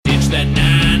that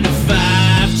 9 to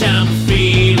 5, time to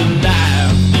feel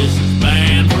alive. This is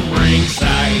Banned from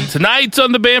Ringside. Tonight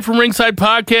on the Banned from Ringside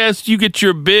podcast, you get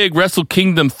your big Wrestle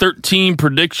Kingdom 13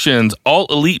 predictions, All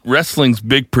Elite Wrestling's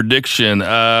big prediction.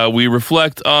 We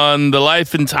reflect on the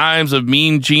life and times of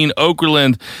Mean Gene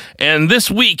Okerlund, and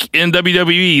this week in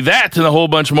WWE, that and a whole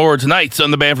bunch more tonight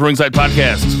on the Banned from Ringside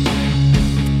podcast.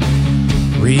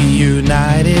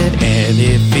 Reunited and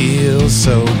it feels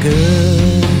so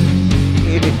good.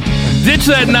 Ditch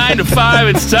that 9 to 5.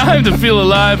 It's time to feel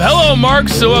alive. Hello, Mark.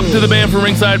 So up to the Banned from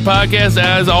Ringside podcast.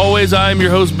 As always, I'm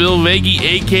your host, Bill Vagey,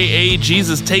 a.k.a.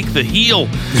 Jesus Take the Heel. And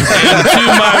to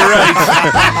my right,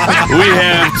 we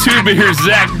have Two Beer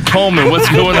Zach Coleman. What's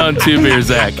going on, Two Beer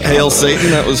Zach? Hail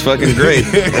Satan. That was fucking great.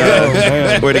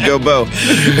 Way to go, Bo.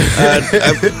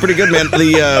 Pretty good, man.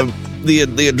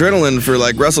 The adrenaline for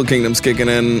like Wrestle Kingdom's kicking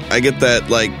in. I get that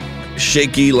like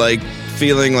shaky like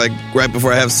feeling like right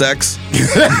before I have sex.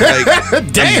 Like,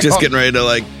 I'm just getting ready to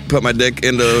like put my dick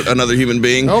into another human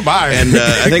being. Oh my! And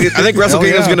I think Wrestle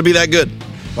Kingdom's going to be that good.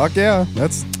 Fuck yeah,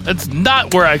 that's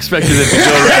not where I expected it to go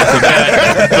right off the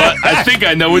bat, but I think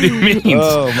I know what he means.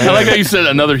 Oh, man. I like how you said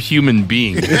another human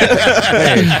being. To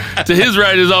his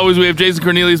right, as always, we have Jason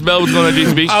Cornelius Bell. What's going on,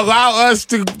 JCB? allow us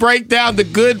to break down the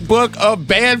good book of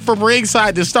Banned from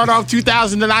Ringside to start off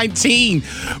 2019,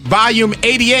 volume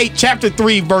 88, chapter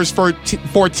 3, verse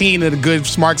 14 of the good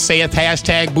smart saith,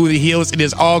 hashtag Boo the Heels. It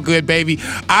is all good, baby.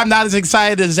 I'm not as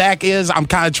excited as Zach is. I'm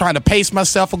kind of trying to pace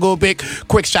myself a little bit.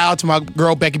 Quick shout out to my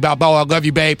girl, Becky Balboa. I love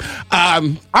you, babe.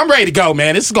 I'm ready to go,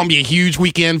 man. This is going to be a huge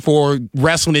weekend for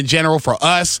wrestling in general for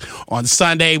us on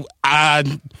Sunday. Got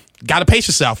to pace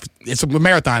yourself. It's a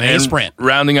marathon, and a sprint.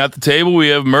 Rounding out the table, we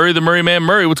have Murray, the Murray Man.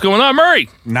 Murray, what's going on, Murray?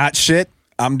 Not shit.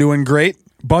 I'm doing great.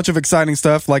 Bunch of exciting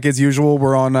stuff. Like as usual,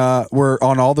 we're on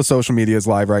all the social medias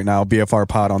live right now. BFR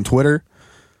Pod on Twitter,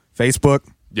 Facebook.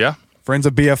 Yeah. Friends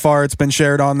of BFR, it's been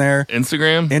shared on there.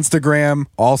 Instagram,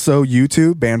 also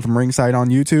YouTube, Banned from Ringside on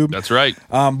YouTube. That's right.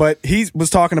 But he was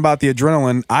talking about the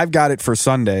adrenaline. I've got it for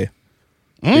Sunday.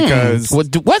 Because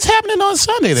what's happening on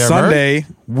Sunday there, Sunday,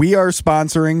 we are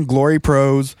sponsoring Glory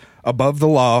Pros Above the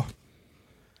Law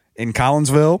in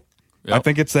Collinsville. Yep. I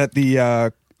think it's at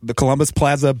the Columbus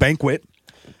Plaza Banquet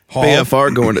Hall.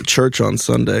 BFR going to church on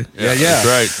Sunday. Yeah.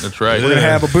 That's right. We're going to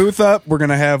have a booth up. We're going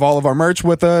to have all of our merch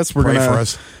with us. We're going to for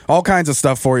us. All kinds of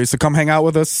stuff for you. So come hang out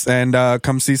with us and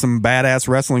come see some badass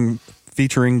wrestling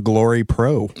featuring Glory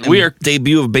Pro. We are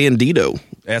Debut of Bandito.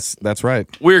 Yes, that's right.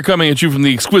 We are coming at you from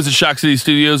the exquisite Shock City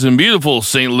Studios in beautiful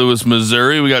St. Louis,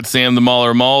 Missouri. We got Sam the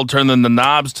Mauler Mall turning the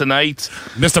knobs tonight.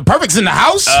 Mr. Perfect's in the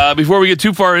house. Before we get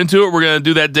too far into it, we're going to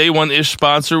do that day one-ish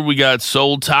sponsor. We got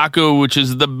Soul Taco, which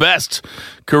is the best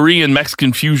Korean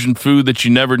Mexican fusion food that you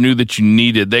never knew that you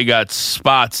needed. They got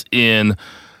spots in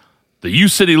the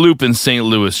U-City Loop in St.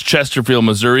 Louis, Chesterfield,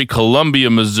 Missouri, Columbia,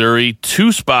 Missouri,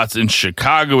 2 spots in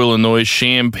Chicago, Illinois,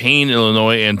 Champaign,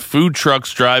 Illinois, and food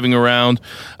trucks driving around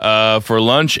for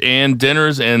lunch and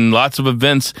dinners and lots of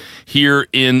events here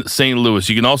in St. Louis.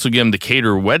 You can also get them to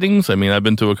cater weddings. I mean, I've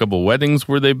been to a couple weddings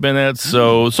where they've been at.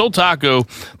 So Soul Taco,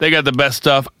 they got the best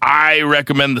stuff. I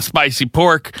recommend the spicy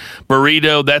pork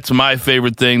burrito. That's my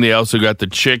favorite thing. They also got the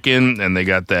chicken, and they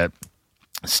got that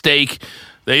steak.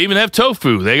 They even have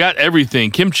tofu. They got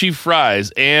everything. Kimchi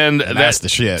fries. And that's the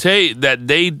shit.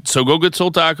 So go get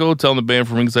Soul Taco. Tell them the Band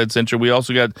from Ringside Central. We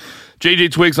also got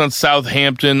JJ Twigs on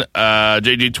Southampton.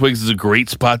 JJ Twigs is a great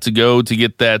spot to go to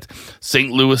get that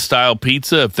St. Louis-style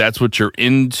pizza. If that's what you're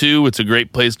into, it's a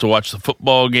great place to watch the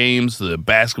football games, the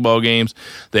basketball games.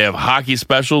 They have hockey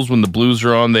specials. When the Blues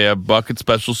are on, they have bucket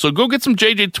specials. So go get some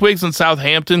JJ Twigs on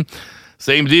Southampton.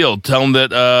 Same deal. Tell them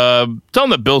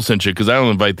that Bill sent you, because I don't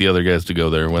invite the other guys to go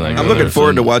there when I go. I'm looking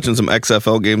forward to watching some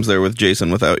XFL games there with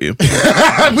Jason without you.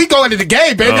 We going to the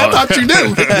game, baby. I thought you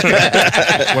knew.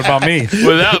 What about me?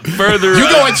 Without further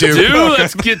ado,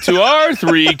 let's get to our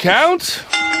 3 count.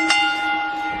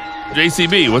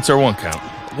 JCB, what's our 1 count?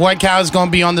 1 count is going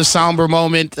to be on the somber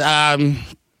moment.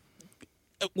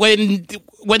 When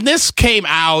this came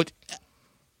out,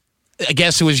 I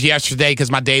guess it was yesterday because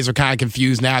my days are kind of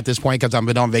confused now at this point because I've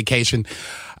been on vacation.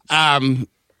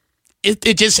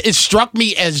 It struck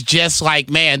me as just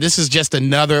like, man, this is just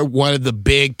another one of the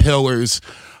big pillars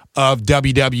of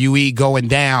WWE going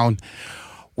down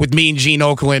with Mean Gene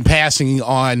Okerlund passing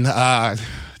on,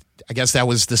 I guess that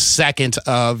was the 2nd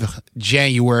of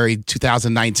January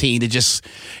 2019. It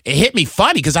hit me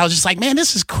funny because I was just like, man,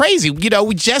 this is crazy. You know,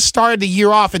 we just started the year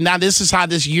off, and now this is how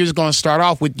this year's going to start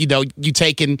off with, you know, you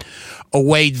taking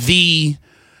away the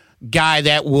guy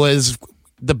that was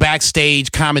the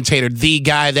backstage commentator, the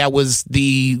guy that was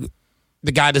the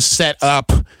guy to set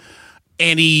up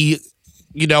any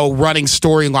running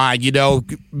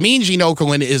storyline. Mean Gene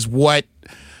Okerlund is what,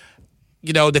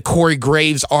 the Corey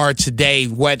Graves are today,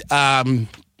 what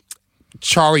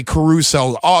Charlie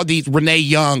Caruso, all these, Renee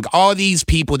Young, all these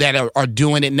people that are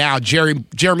doing it now, Jeremy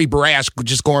Barash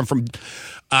just going from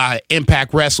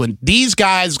Impact Wrestling. These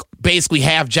guys basically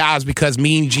have jobs because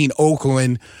Mean Gene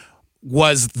Okerlund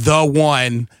was the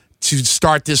one to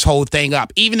start this whole thing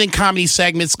up. Even in comedy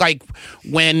segments like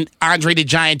when Andre the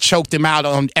Giant choked him out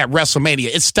at WrestleMania.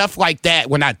 It's stuff like that.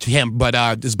 Well, not him, but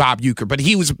it's Bob Uecker. But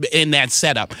he was in that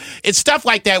setup. It's stuff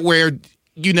like that where,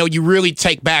 you really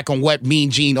take back on what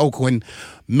Mean Gene Okerlund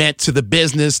meant to the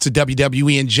business, to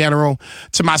WWE in general.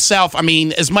 To myself,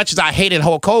 as much as I hated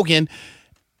Hulk Hogan,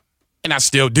 and I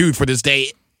still do for this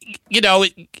day,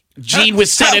 Gene would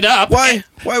set it up. Why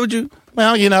would you?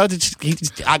 Well, I you disagree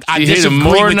hate him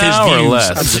more with now his or views.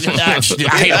 less?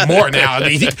 I hate him more now. I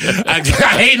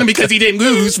hate him because he didn't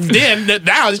lose. Then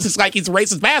now it's just like he's a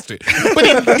racist bastard.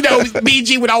 But Mean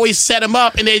Gene would always set him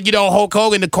up, and then Hulk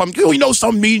Hogan to come.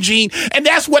 Some Mean Gene, and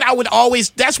that's what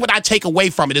I take away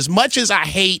from it. As much as I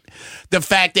hate the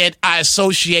fact that I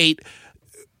associate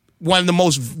one of the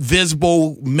most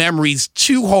visible memories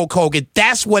to Hulk Hogan,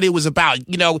 that's what it was about.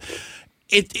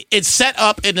 It's set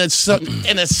up in a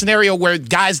scenario where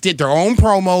guys did their own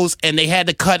promos and they had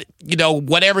to cut,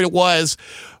 whatever it was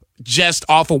just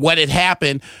off of what had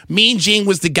happened. Mean Gene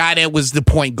was the guy that was the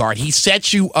point guard. He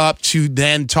set you up to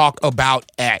then talk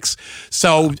about X.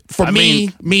 So for me,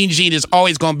 Mean Gene is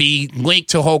always going to be linked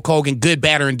to Hulk Hogan, good,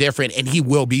 bad, or indifferent, and he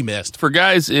will be missed. For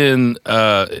guys in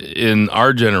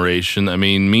our generation,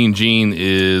 Mean Gene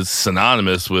is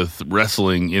synonymous with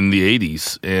wrestling in the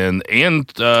 80s and in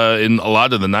a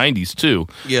lot of the 90s too.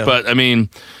 Yeah. But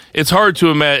it's hard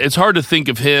to imagine. It's hard to think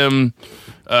of him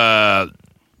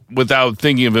without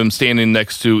thinking of him standing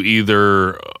next to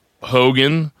either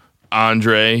Hogan,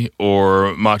 Andre,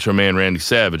 or Macho Man Randy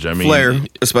Savage. Flair,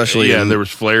 especially. Yeah, and there was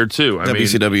Flair too.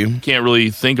 WCW. Can't really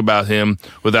think about him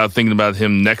without thinking about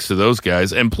him next to those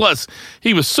guys. And plus,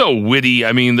 he was so witty.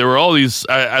 There were all these.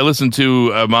 I listened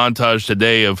to a montage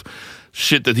today of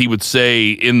shit that he would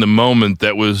say in the moment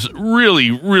that was really,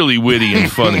 really witty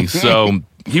and funny. So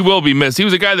he will be missed. He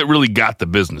was a guy that really got the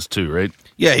business too, right?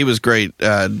 Yeah, he was great.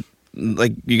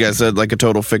 Like you guys said, like a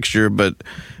total fixture, but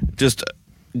just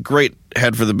great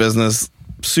head for the business,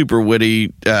 super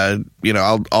witty.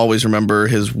 I'll always remember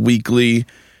his weekly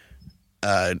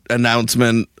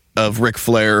announcement of Ric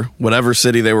Flair, whatever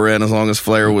city they were in, as long as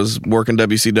Flair was working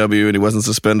WCW and he wasn't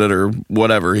suspended or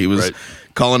whatever, he was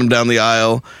calling him down the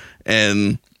aisle,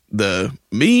 and the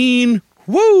mean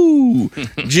woo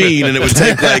Gene, and it would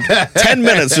take like 10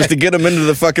 minutes just to get him into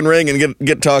the fucking ring and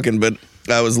get talking, but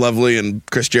that was lovely. And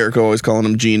Chris Jericho always calling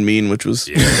him Gene Mean, which was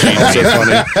also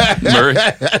funny. Murray?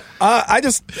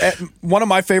 One of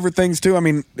my favorite things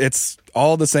too, it's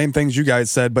all the same things you guys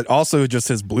said, but also just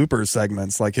his blooper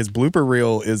segments. Like his blooper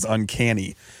reel is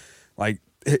uncanny. Like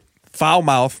foul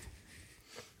mouth,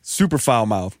 super foul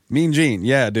mouth. Mean Gene,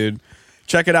 yeah, dude.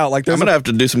 Check it out. Like I'm gonna have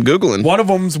to do some Googling. One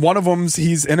of them's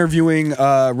he's interviewing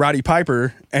Roddy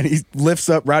Piper, and he lifts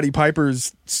up Roddy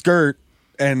Piper's skirt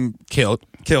and killed.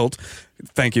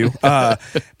 Thank you.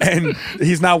 And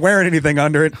he's not wearing anything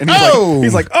under it. And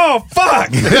he's like, oh, fuck.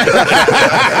 He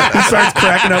starts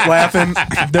cracking up laughing.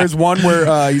 There's one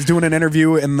where he's doing an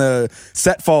interview and the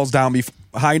set falls down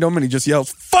behind him and he just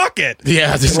yells, fuck it. Yeah,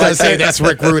 I was just going to say that's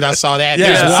Rick Rude. I saw that. Yeah,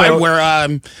 There's one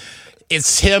where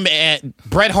it's him and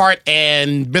Bret Hart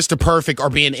and Mr. Perfect are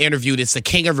being interviewed. It's the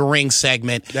King of the Ring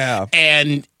segment. Yeah.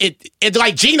 And it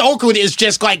like Gene Okerlund is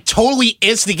just like totally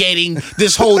instigating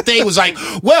this whole thing. It was like,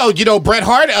 well, Bret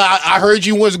Hart, I heard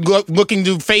you was looking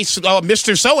to face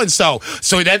Mr. So-and-so.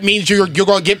 So that means you're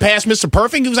going to get past Mr.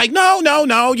 Perfect? He was like, no.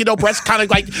 Bret's kind of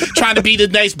like trying to be the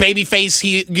nice baby face.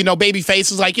 Baby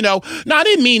face is like, no, I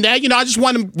didn't mean that. I just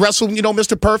want to wrestle,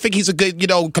 Mr. Perfect. He's a good,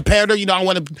 competitor. I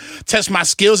want to test my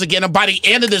skills again. And by the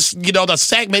end of this, the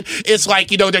segment, it's like,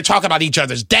 they're talking about each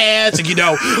other's dads and,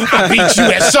 I beat you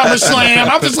at SummerSlam.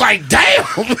 I'm just like, damn.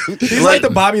 He's like the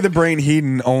Bobby the Brain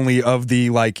Heenan only of the,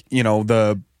 like,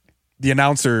 the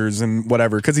announcers and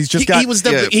whatever, because he's just got... He was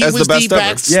the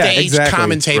backstage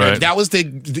commentator. Right. That was the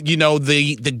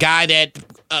guy that,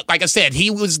 like I said, he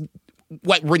was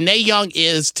what Renee Young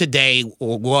is today,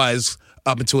 or was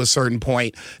up until a certain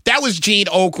point. That was Gene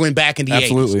Okerlund back in the 80s.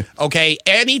 Absolutely. Okay?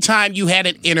 Anytime you had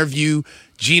an interview,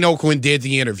 Gene Okerlund did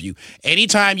the interview.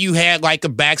 Anytime you had like a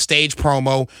backstage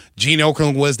promo, Gene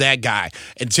Okerlund was that guy.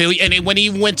 And then when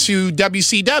he went to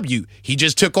WCW, he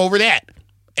just took over that.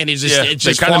 And it's just, Yeah,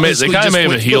 they kind of made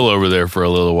him a heel over there for a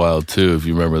little while too, if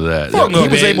you remember that. Well, he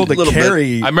was able to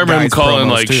carry. I remember him calling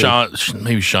like too.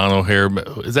 Sean O'Hare.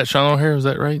 Is that Sean O'Hare? Is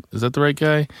that right? Is that the right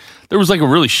guy? There was like a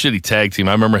really shitty tag team.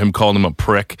 I remember him calling him a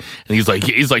prick, and he's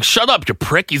like, "Shut up, you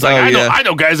prick." He's like, I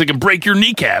know guys that can break your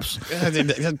kneecaps.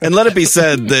 And let it be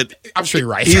said that I'm sure you're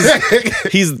right.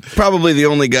 He's probably the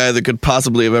only guy that could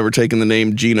possibly have ever taken the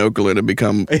name Gene Okerlund and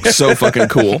become so fucking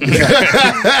cool.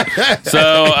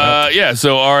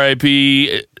 So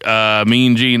R.I.P.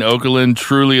 Mean Gene Okerlund,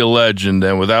 truly a legend.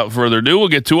 And without further ado, we'll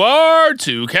get to our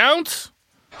 2 counts.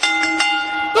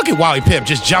 Look at Wally Pip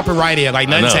just jumping right in like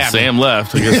nothing's happening. Sam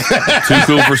left. I guess too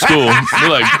cool for school.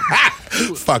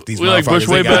 Fuck these motherfuckers. We like Bush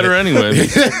way better anyway.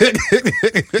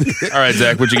 All right,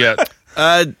 Zach, what you got?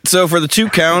 So for the 2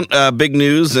 count, big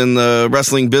news in the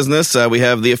wrestling business, we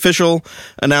have the official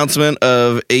announcement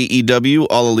of AEW,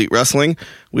 All Elite Wrestling.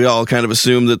 We all kind of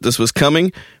assumed that this was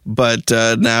coming, but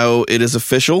now it is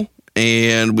official,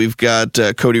 and we've got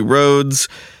Cody Rhodes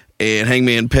and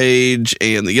Hangman Page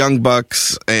and the Young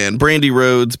Bucks and Brandy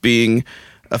Rhodes being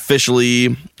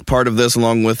officially part of this,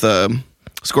 along with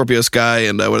Scorpio Sky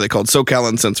and what are they called? SoCal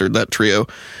Uncensored, that trio.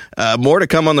 More to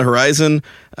come on the horizon.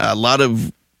 A lot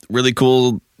of really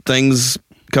cool things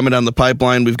coming down the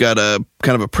pipeline. We've got a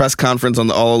kind of a press conference on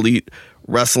the All Elite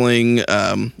Wrestling,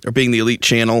 or being the Elite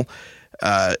channel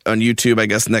on YouTube, I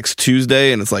guess, next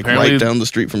Tuesday, and it's like apparently, right down the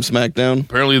street from SmackDown.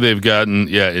 Apparently they've gotten,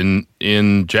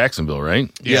 in Jacksonville, right?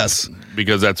 Yes.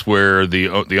 Because that's where the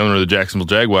owner of the Jacksonville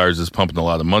Jaguars is pumping a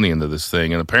lot of money into this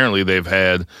thing, and apparently they've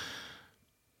had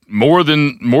more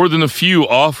than a few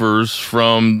offers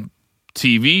from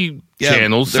TV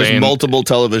channels. There's multiple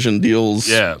television deals.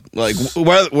 Yeah. Like,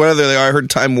 whether they are, I heard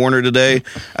Time Warner today.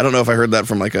 I don't know if I heard that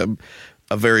from like a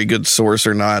very good source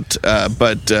or not.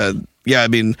 But I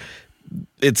mean,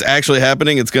 it's actually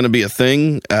happening. It's going to be a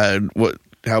thing.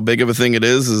 How big of a thing it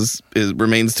is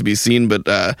remains to be seen. But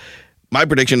my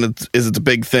prediction is it's a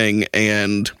big thing,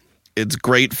 and it's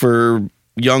great for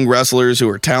young wrestlers who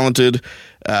are talented,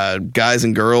 guys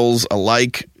and girls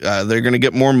alike. They're going to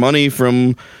get more money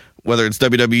from whether it's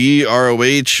WWE,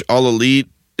 ROH, All Elite,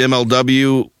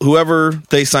 MLW, whoever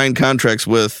they sign contracts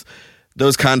with.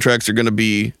 Those contracts are going to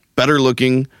be better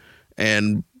looking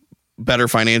and better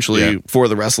financially for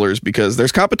the wrestlers because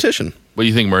there's competition. What do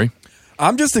you think, Murray?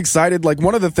 I'm just excited. Like,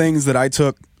 one of the things that I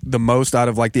took the most out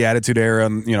of like the Attitude Era,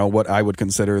 and what I would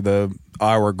consider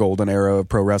our golden era of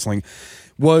pro wrestling,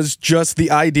 was just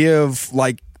the idea of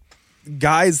like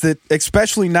guys that,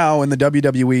 especially now in the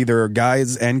WWE, there are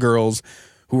guys and girls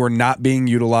who are not being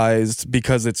utilized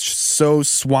because it's so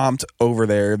swamped over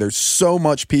there. There's so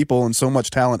much people and so much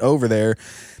talent over there.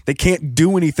 They can't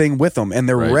do anything with them, and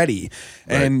they're ready.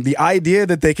 Right. And the idea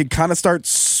that they could kind of start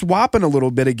swapping a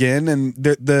little bit again, and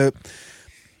the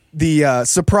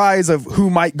surprise of who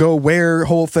might go where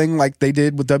whole thing like they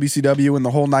did with WCW and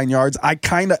the whole 9 yards, I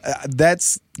kind of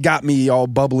that's got me all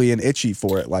bubbly and itchy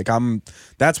for it. Like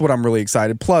that's what I'm really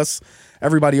excited. Plus,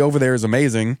 everybody over there is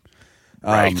amazing.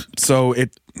 Right. So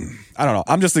I don't know.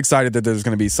 I'm just excited that there's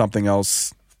going to be something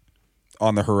else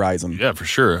on the horizon. Yeah, for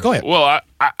sure. Go ahead. Well,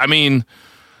 I mean,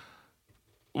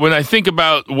 when I think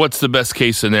about what's the best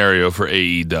case scenario for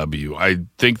AEW, I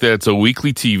think that it's a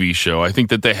weekly TV show. I think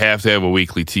that they have to have a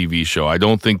weekly TV show. I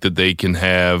don't think that they can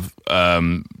have, I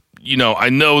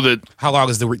know that. How long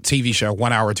is the TV show?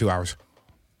 1 hour, 2 hours?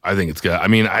 I think it's got. I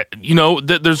mean,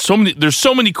 there's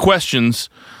so many questions.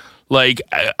 Like,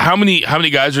 how many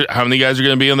guys are going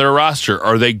to be on their roster?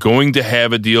 Are they going to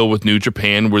have a deal with New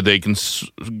Japan where they can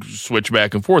switch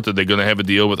back and forth? Are they going to have a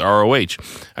deal with ROH?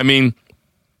 I mean,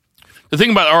 the thing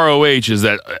about ROH is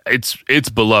that it's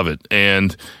beloved,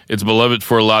 and it's beloved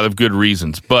for a lot of good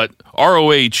reasons. But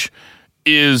ROH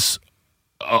is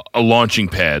a launching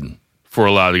pad for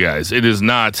a lot of guys. It is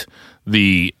not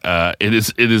the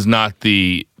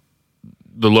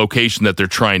location that they're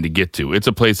trying to get to. It's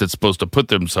a place that's supposed to put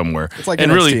them somewhere. It's like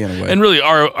and NXT in a way. And really,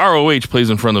 ROH plays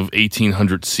in front of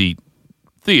 1,800 seat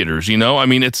theaters. I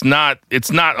mean, it's not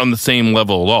on the same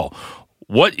level at all.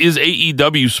 What is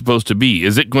AEW supposed to be?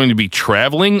 Is it going to be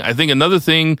traveling? I think another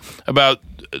thing about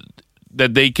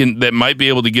that might be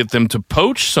able to get them to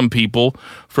poach some people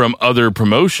from other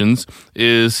promotions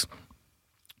is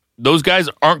those guys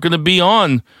aren't going to be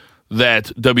on that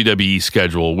WWE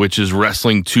schedule, which is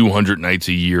wrestling 200 nights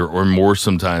a year or more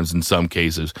sometimes in some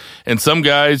cases. And some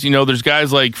guys, there's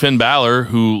guys like Finn Balor,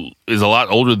 who is a lot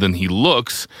older than he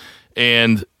looks,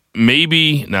 and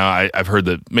I've heard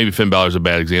that maybe Finn Balor's a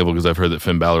bad example because I've heard that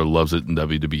Finn Balor loves it in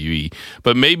WWE.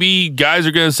 But maybe guys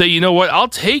are going to say, you know what, I'll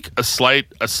take a slight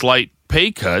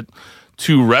pay cut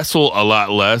to wrestle a lot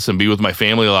less and be with my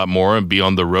family a lot more and be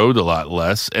on the road a lot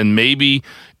less. And maybe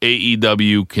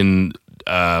AEW can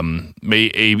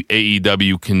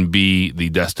AEW can be the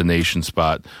destination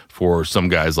spot for some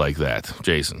guys like that.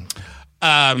 Jason.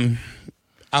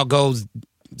 I'll go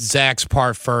Zach's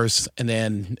part first and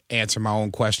then answer my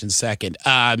own question second.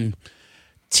 TNT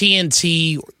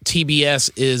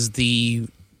TBS is the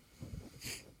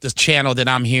channel that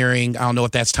I'm hearing. I don't know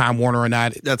if that's Time Warner or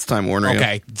not. That's Time Warner.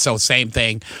 Okay, so same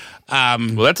thing.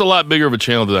 Well, that's a lot bigger of a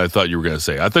channel than I thought you were going to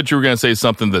say. I thought you were going to say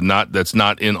something that's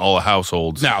not in all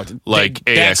households. No, like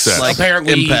that's AXS, like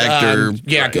apparently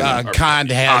Impact or Con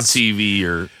has TV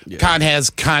or Con has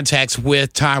contacts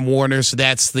with Time Warner, so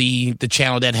that's the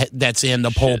channel that's in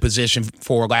the pole position,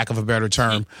 for lack of a better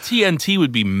term. TNT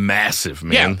would be massive,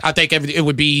 man. Yeah, I think it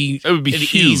would be an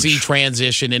huge. easy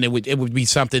transition, and it would be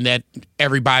something that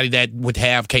everybody that would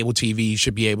have cable TV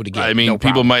should be able to get. I mean, no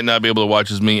people problem. might not be able to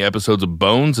watch as many episodes of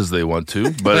Bones as they want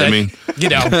to, but I mean,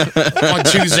 on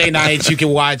Tuesday nights you can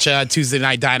watch Tuesday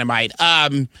Night Dynamite.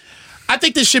 I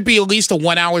think this should be at least a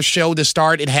 1 hour show to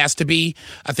start. It has to be.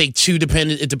 I think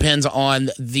it depends on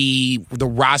the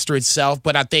roster itself,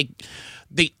 but I think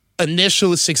the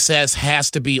initial success has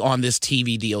to be on this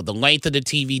TV deal. The length of the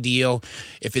TV deal,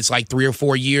 if it's like 3 or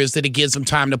 4 years, that it gives them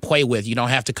time to play with. You don't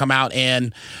have to come out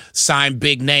and sign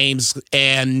big names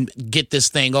and get this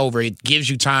thing over. It gives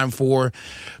you time for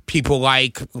people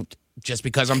like, just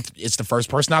because it's the first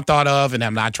person I thought of, and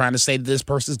I'm not trying to say that this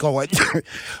person's going,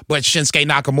 but Shinsuke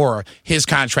Nakamura, his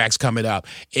contract's coming up.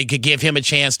 It could give him a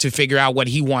chance to figure out what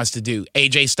he wants to do.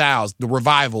 AJ Styles, the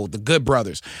Revival, the Good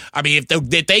Brothers. I mean,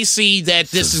 if they see that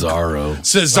this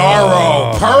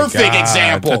Cesaro, perfect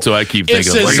example. That's what I keep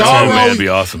thinking. Cesaro, that'd be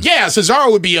awesome. Yeah,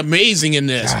 Cesaro would be amazing in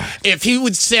this. If he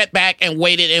would sit back and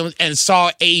waited and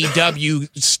saw AEW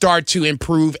start to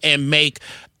improve and make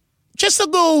just a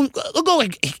little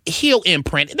heel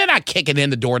imprint, and they're not kicking in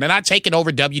the door. They're not taking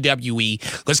over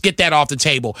WWE. Let's get that off the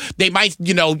table. They might,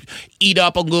 eat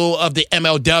up a little of the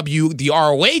MLW, the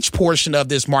ROH portion of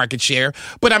this market share.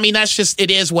 But I mean, it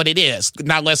is what it is.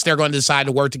 Not unless they're going to decide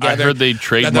to work together. I heard they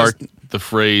trademarked the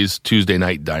phrase Tuesday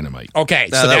Night Dynamite. Okay,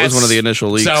 so that was one of the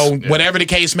initial leaks. So whatever the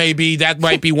case may be, that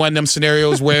might be one of them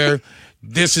scenarios where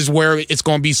this is where it's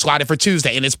going to be slotted for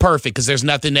Tuesday, and it's perfect because there's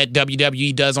nothing that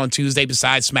WWE does on Tuesday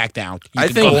besides SmackDown. I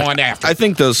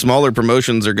think those smaller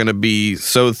promotions are going to be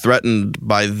so threatened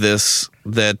by this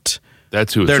that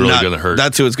that's who it's really going to hurt.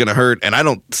 That's who it's going to hurt, and I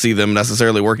don't see them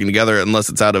necessarily working together unless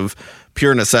it's out of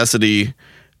pure necessity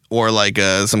or like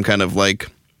some kind of like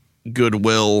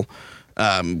goodwill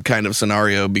kind of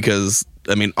scenario, because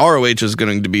I mean, ROH is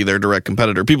going to be their direct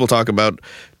competitor. People talk about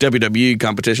WWE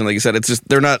competition, like you said. It's just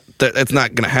it's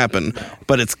not going to happen.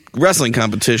 But it's wrestling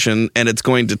competition, and it's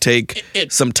going to take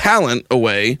some talent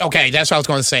away. Okay, that's what I was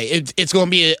going to say. It's going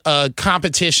to be a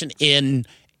competition in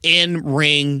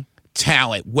ring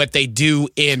talent, what they do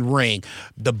in ring.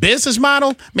 The business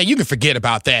model, man, you can forget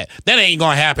about that. That ain't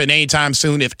going to happen anytime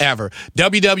soon, if ever.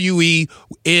 WWE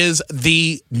is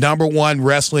the #1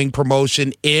 wrestling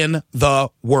promotion in the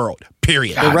world.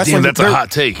 Period. That's a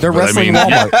hot take. They're wrestling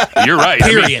Walmart. You're right.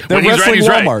 Period. They're wrestling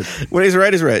Walmart. When he's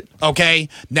right, he's right. Okay.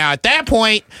 Now at that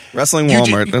point, wrestling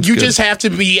Walmart. You just have to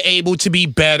be able to be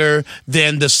better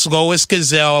than the slowest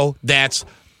gazelle that's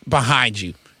behind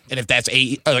you. And if that's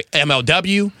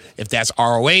MLW, if that's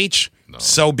ROH,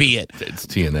 so be it. It's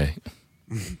TNA.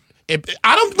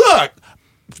 I don't look.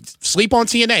 Sleep on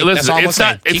TNA. Listen, that's all I'm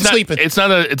saying. Keep sleeping. It's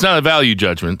not a value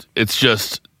judgment. It's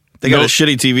just they got a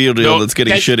shitty TV deal that's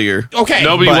getting shittier.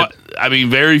 Okay.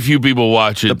 Very few people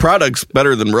watch it. The product's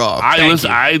better than Raw.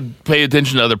 I pay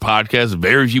attention to other podcasts.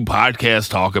 Very few podcasts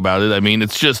talk about it. I mean,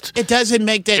 it's just it doesn't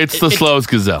make that. It's the slowest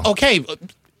gazelle. Okay.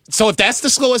 So if that's the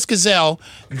slowest gazelle,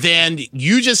 then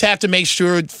you just have to make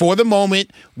sure for the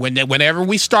moment, whenever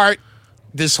we start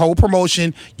this whole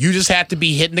promotion, you just have to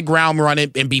be hitting the ground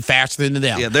running and be faster than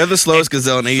them. Yeah, they're the slowest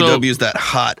gazelle, and AEW is that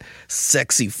hot,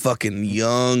 sexy, fucking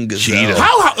young gazelle.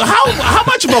 How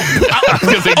much of a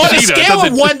on a scale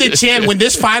of 1 to 10 when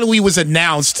this finally was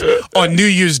announced on New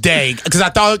Year's Day? Because I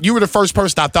thought you were the first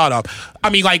person I thought of.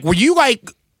 I mean, like, were you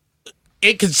like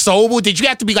inconsolable? Did you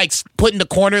have to be like put in the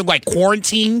corner, like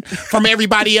quarantine from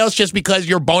everybody else just because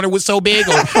your boner was so big?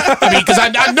 Or I mean, because I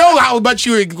know how much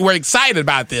you were excited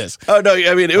about this. Oh no,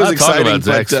 I mean it was exciting. About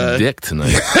Zach's dick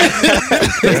tonight.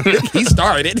 He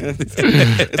started.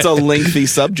 It's a lengthy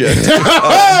subject.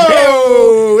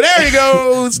 Oh, there he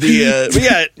goes.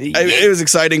 It was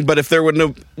exciting, but if there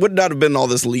would not have been all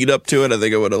this lead up to it, I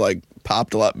think it would have like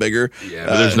popped a lot bigger. Yeah,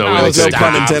 but there's no way they could. No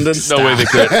pun intended. No way they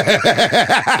could.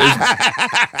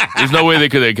 There's no way they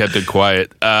could have kept it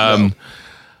quiet.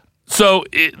 So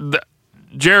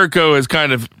Jericho has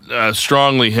kind of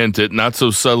strongly hinted, not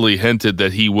so subtly hinted,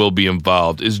 that he will be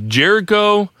involved. Is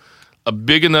Jericho a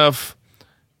big enough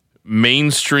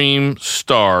mainstream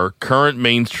star, current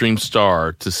mainstream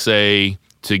star,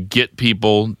 to get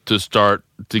people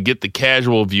to get the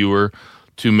casual viewer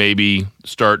to maybe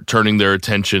start turning their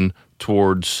attention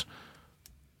towards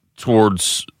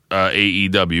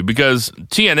AEW? Because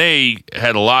TNA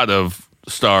had a lot of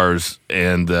stars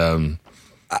and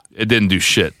it didn't do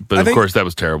shit. But of course, that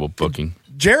was terrible booking.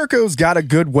 Jericho's got a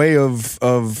good way of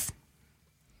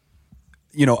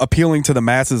appealing to the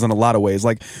masses in a lot of ways.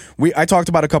 Like I talked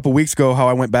about a couple weeks ago how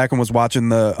I went back and was watching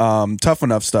the Tough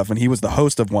Enough stuff, and he was the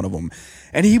host of one of them,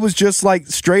 and he was just like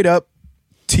straight up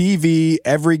TV,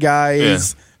 every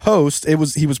guy's host. He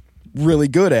was really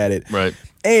good at it, right?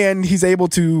 And he's able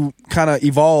to kind of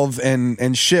evolve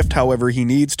and shift however he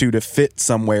needs to fit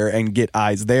somewhere and get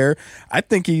eyes there. I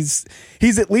think he's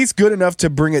at least good enough to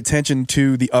bring attention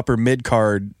to the upper mid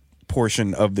card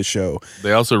portion of the show.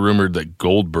 They also rumored that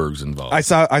Goldberg's involved. I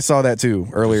saw that too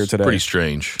earlier today. Pretty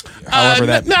strange.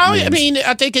 However, I mean,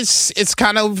 I think it's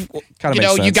kind of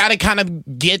you got to kind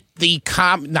of get the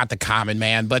not the common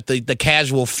man, but the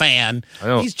casual fan.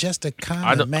 He's just a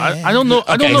common man. I don't know.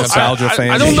 I don't know. Nostalgia fan.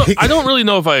 I don't know. I don't really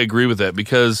know if I agree with that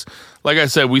because, like I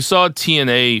said, we saw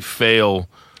TNA fail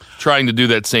trying to do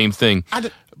that same thing.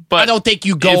 But I don't think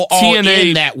you go all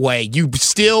in that way. You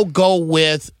still go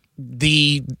with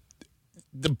the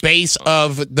base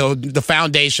of the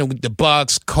foundation with the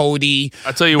Bucks, Cody.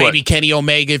 I tell you maybe Kenny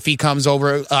Omega if he comes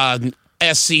over,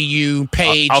 SCU,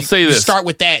 Paige. I'll say this: you start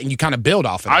with that and you kind of build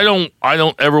off of it. I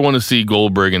don't ever want to see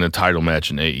Goldberg in a title match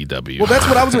in AEW. Well, that's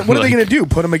what I was. What are they going to do?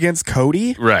 Put him against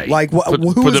Cody? Right? Like,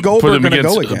 who is Goldberg going to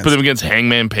go against? Put him against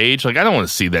Hangman Page? Like, I don't want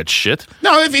to see that shit.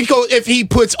 No, if he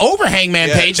puts over Hangman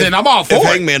Page, then I'm all for it. If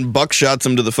Hangman buckshots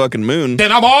him to the fucking moon,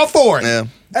 then I'm all for it. Yeah.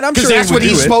 And I'm because sure that's what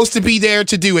he's supposed to be there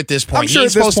to do at this point. I'm sure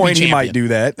at this point he might do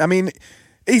that. I mean,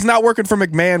 he's not working for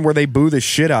McMahon where they boo the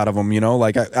shit out of him,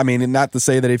 Like, I mean, not to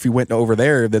say that if he went over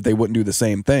there that they wouldn't do the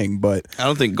same thing, but I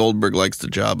don't think Goldberg likes the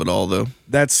job at all, though.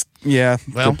 That's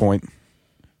good point.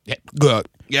 Yeah, good.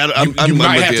 Yeah, you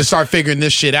might have to start figuring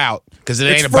this shit out because it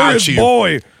ain't about his you.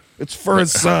 Boy. It's for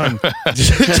his son. Okay,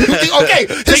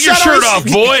 take your shirt off,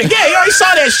 boy. Yeah, you already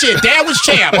saw that shit. Dad was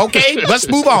champ. Okay, let's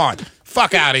move on.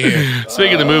 Fuck out of here.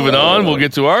 Speaking of moving on, we'll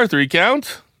get to our 3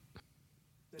 count.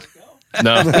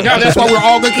 No, that's why we're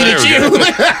all looking at you.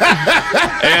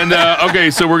 And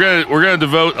okay, so we're gonna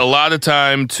devote a lot of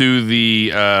time to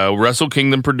the Wrestle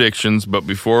Kingdom predictions. But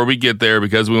before we get there,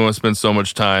 because we want to spend so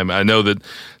much time, I know that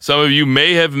some of you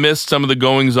may have missed some of the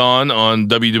goings on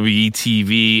WWE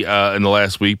TV in the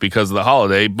last week because of the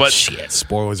holiday. But shit,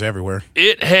 spoilers everywhere.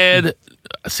 It had.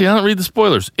 See, I don't read the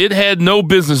spoilers. It had no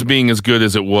business being as good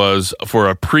as it was for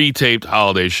a pre-taped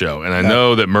holiday show, and I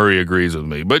know that Murray agrees with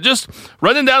me. But just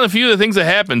running down a few of the things that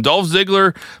happened. Dolph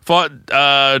Ziggler fought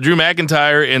Drew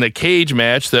McIntyre in a cage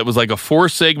match that was like a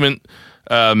 4-segment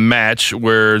match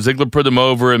where Ziggler put him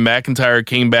over and McIntyre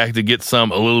came back to get a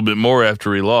little bit more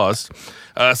after he lost.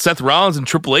 Seth Rollins and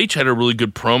Triple H had a really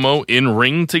good promo in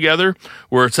ring together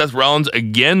where Seth Rollins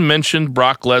again mentioned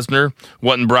Brock Lesnar,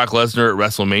 wanting Brock Lesnar at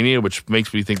WrestleMania, which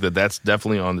makes me think that that's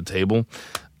definitely on the table.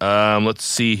 Let's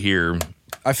see here.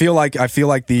 I feel like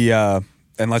the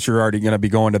unless you're already going to be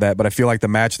going to that, but I feel like the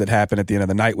match that happened at the end of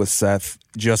the night with Seth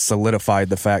just solidified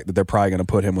the fact that they're probably going to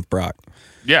put him with Brock.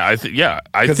 Yeah, I think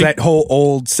that whole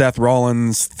old Seth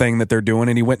Rollins thing that they're doing,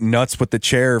 and he went nuts with the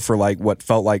chair for like what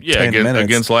felt like 10 minutes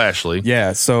against Lashley.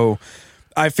 Yeah, so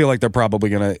I feel like they're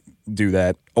probably going to do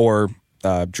that or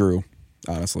Drew,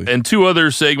 honestly. And 2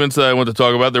 other segments that I want to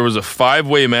talk about. There was a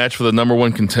 5-way match for the number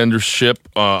 1 contendership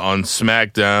on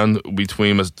SmackDown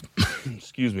between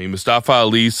Mustafa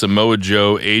Ali, Samoa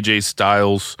Joe, AJ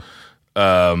Styles. Who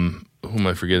am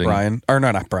I forgetting? Brian, or no,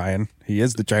 not Brian. He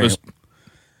is the giant.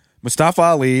 Mustafa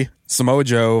Ali, Samoa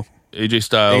Joe, AJ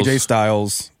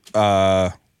Styles.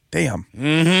 Damn.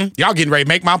 Mm-hmm. Y'all getting ready to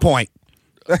make my point.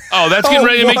 Oh, that's getting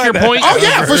ready to make your point? Oh,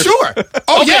 yeah, for sure.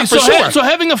 Oh, okay, yeah, for sure. So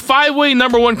having a 5-way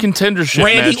number 1 contendership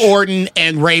Randy match. Orton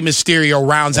and Rey Mysterio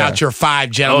rounds out your 5,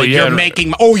 gentlemen. Oh, yeah. You're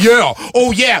making... Oh,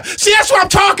 yeah. See, that's what I'm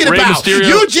talking about. Mysterio.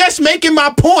 You're just making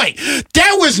my point.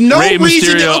 There was no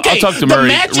reason to... Okay, I'll talk to Murray. The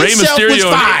match itself was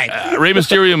fine. Rey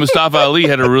Mysterio and Mustafa Ali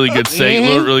had a really good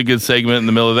segment in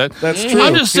the middle of that. That's true.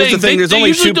 I'm just saying... There's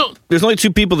only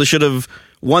 2 people that should have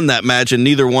won that match, and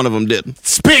neither one of them did.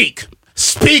 Speak!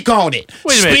 Speak on it.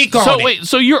 Wait a minute. Speak on it. Wait,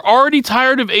 so you're already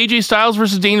tired of AJ Styles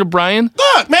versus Daniel Bryan?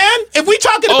 Look, man, if we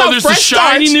talking about there's fresh a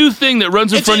shiny starts, new thing that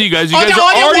runs in front of you guys. You all guys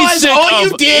are already sick all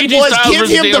you of did AJ was Styles give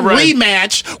versus him the Daniel Bryan.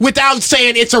 rematch without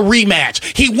saying it's a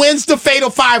rematch. He wins the Fatal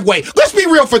 5-Way. Let's be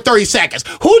real for 30 seconds.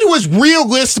 Who was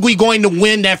realistically going to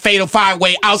win that Fatal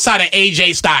 5-Way outside of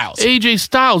AJ Styles? AJ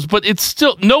Styles, but it's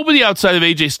still nobody outside of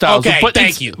AJ Styles. Okay, but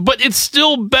thank you. But it's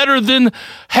still better than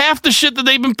half the shit that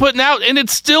they've been putting out, and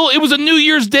it was a New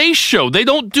Year's Day show. They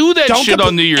don't do that shit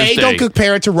on New Year's Day. Don't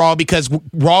compare it to Raw because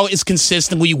Raw is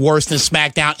consistently worse than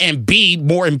SmackDown, and B,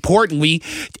 more importantly,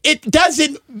 it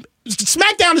doesn't.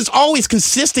 SmackDown is always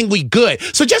consistently good.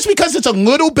 So just because it's a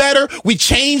little better, we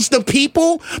change the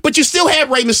people, but you still had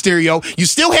Rey Mysterio, you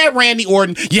still had Randy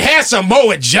Orton, you had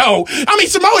Samoa Joe. I mean,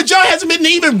 Samoa Joe hasn't been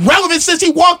even relevant since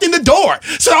he walked in the door.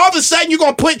 So all of a sudden, you're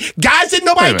going to put guys that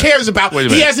nobody cares about.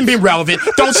 He hasn't been relevant.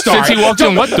 Don't start. Since he walked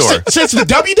in what door? Since the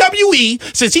WWE,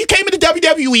 since he came into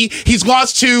WWE, he's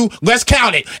lost to, let's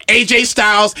count it, AJ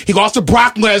Styles, he lost to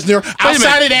Brock Lesnar.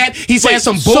 Outside of that, he's had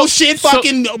some bullshit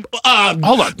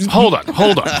Hold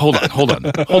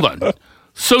on.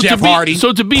 So Jeff Hardy,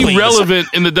 to be please. relevant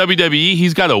in the WWE,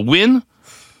 he's got to win.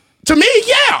 To me,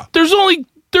 yeah. There's only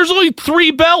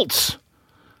 3 belts,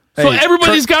 so Hey,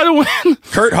 everybody's got to win.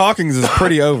 Kurt Hawkins is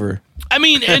pretty over. I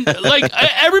mean, and like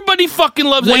everybody fucking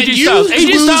loves When AJ you Styles. AJ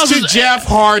lose Styles to is, Jeff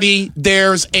Hardy,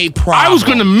 there's a problem. I was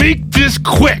going to make this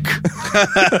quick.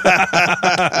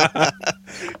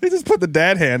 He just put the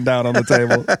dad hand down on the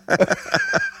table.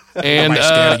 And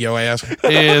scared of your ass.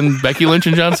 and Becky Lynch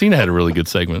and John Cena had a really good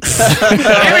segment.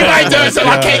 Everybody does it.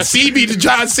 I can't see me to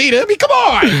John Cena. I mean, come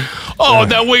on. Oh,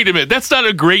 now wait a minute. That's not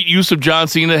a great use of John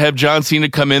Cena. Have John Cena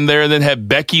come in there and then have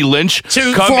Becky Lynch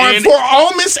come in. For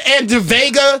Almas and De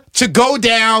Vega to go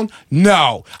down,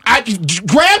 no. I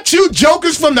grab 2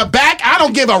 jokers from the back. I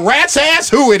don't give a rat's ass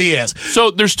who it is. So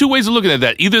there's 2 ways of looking at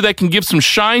that. Either that can give some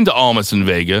shine to Almas and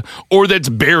Vega, or that's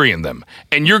burying them.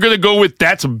 And you're going to go with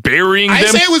that's burying them. I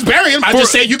didn't say it was burying them. I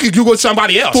just said you could Google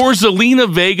somebody else. For Zelina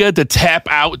Vega to tap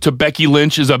out to Becky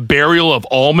Lynch is a burial of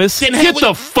Almas. Get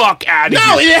the fuck out of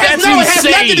here. It has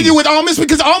insane. nothing to do with Almas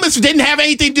because Almas didn't have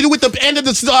anything to do with the end of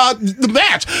the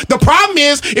match. The problem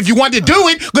is, if you want to do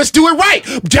it, let's do it right.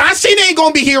 John Cena ain't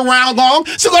gonna be here around long,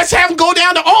 so let's have him go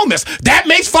down to Almas. That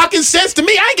makes fucking sense to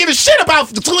me. I ain't give a shit about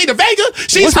Zelina Vega.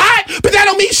 She's hot, but that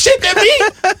don't mean shit to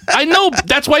me. I know.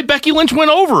 That's why Becky Lynch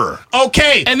went over her.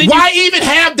 Okay, and then why even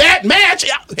have that match?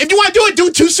 If you want to do it,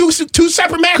 do two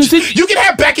separate matches. You can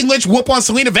have Becky Lynch whoop on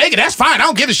Zelina Vega. That's fine. I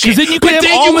don't give a shit. Then you can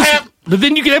but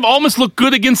then you can have Almas look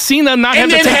good against Cena and not have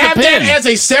to take have the pin. that as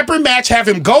a separate match. Have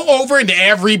him go over and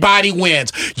everybody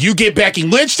wins. You get Becky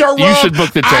Lynch to You should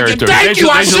book the territory. Thank you.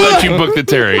 I should let you book the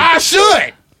territory. I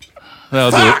should.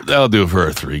 That'll do it for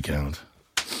a 3 count.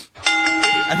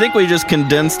 I think we just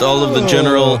condensed all of the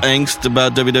general angst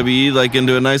about WWE like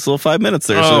into a nice little 5 minutes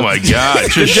there. Oh my God!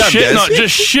 Just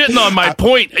shitting on my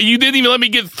point. You didn't even let me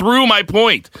get through my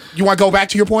point. You want to go back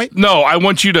to your point? No, I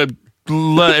want you to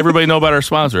let everybody know about our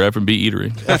sponsor, F&B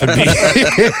Eatery.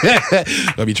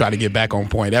 Let me try to get back on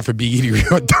point. F&B Eatery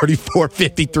on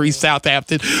 3453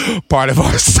 Southampton, part of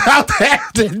our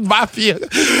Southampton Mafia.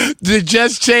 They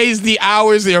just changed the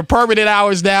hours. They are permanent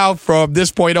hours now. From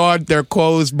this point on, they're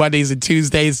closed Mondays and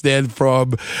Tuesdays. Then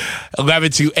from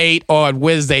 11 to 8 on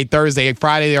Wednesday, Thursday, and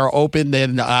Friday, they are open.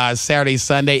 Then Saturday,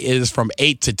 Sunday is from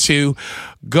 8 to 2.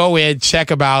 Go in, check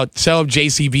them out. Tell them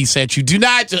JCB sent you. Do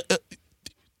not...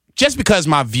 just because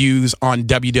my views on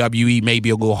WWE may be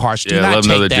a little harsh, do not let them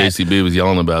know take that JCB was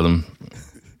yelling about them.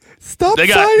 Stop They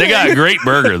got a great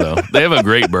burger, though. They have a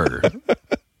great burger.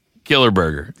 Killer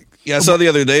burger. Yeah, I saw the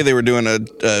other day they were doing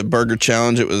a burger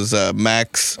challenge. It was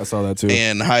Max. I saw that too.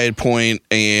 And High Point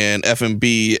and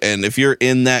F&B. And if you're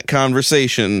in that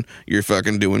conversation, you're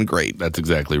fucking doing great. That's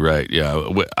exactly right. Yeah,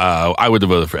 I would have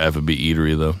voted for F&B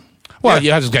Eatery, though. Well,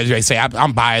 I was just going to say,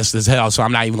 I'm biased as hell, so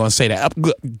I'm not even going to say that.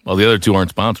 Well, the other 2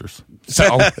 aren't sponsors.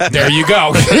 So, there you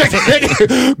go.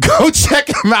 Go check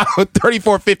them out,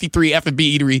 3453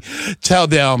 F&B Eatery. Tell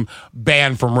them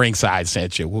Banned from Ringside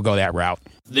sent you. We'll go that route.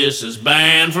 This is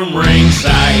Banned from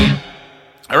Ringside.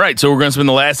 All right, so we're going to spend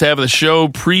the last half of the show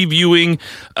previewing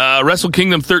Wrestle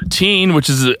Kingdom 13, which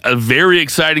is a very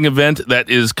exciting event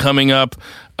that is coming up.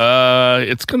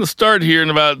 It's going to start here in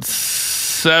about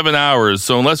 7 hours.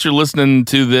 So unless you're listening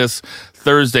to this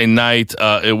Thursday night,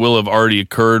 it will have already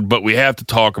occurred. But we have to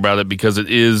talk about it because it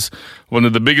is one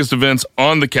of the biggest events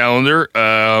on the calendar.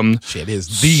 Shit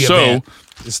is the event.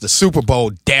 It's the Super Bowl,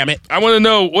 damn it. I want to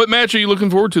know, what match are you looking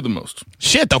forward to the most?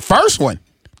 Shit, the first one.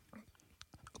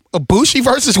 Ibushi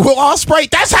versus Will Ospreay.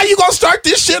 That's how you gonna start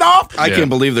this shit off? I can't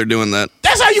believe they're doing that.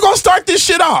 That's how you gonna start this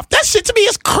shit off. That shit to me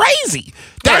is crazy.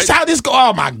 That's how this go.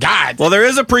 Oh my God. Well, there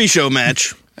is a pre-show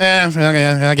match.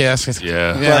 I guess.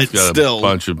 Yeah, But it's got still. a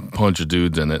bunch of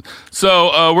dudes in it.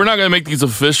 So we're not going to make these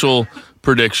official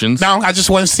predictions. No, I just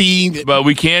want to see. But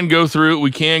we can go through. We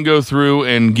can go through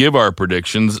and give our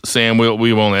predictions. Sam,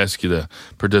 we won't ask you to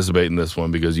participate in this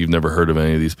one because you've never heard of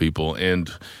any of these people,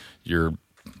 and your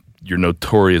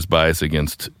notorious bias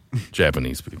against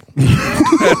Japanese people.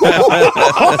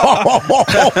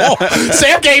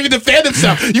 Sam can't even defend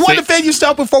himself. You want to defend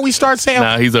yourself before we start, Sam?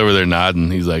 Nah, he's over there nodding.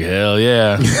 He's like, hell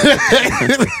yeah.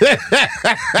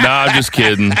 Nah, I'm just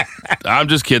kidding. I'm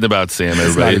just kidding about Sam,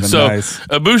 everybody. even So, nice.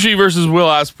 Ibushi versus Will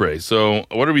Ospreay. So,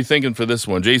 what are we thinking for this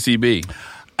one? JCB.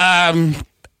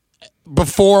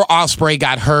 Before Ospreay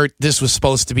got hurt, this was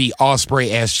supposed to be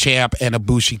Ospreay as champ and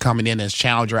Ibushi coming in as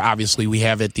challenger. Obviously, we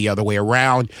have it the other way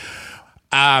around.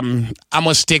 I'm going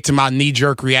to stick to my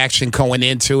knee-jerk reaction going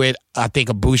into it. I think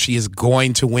Ibushi is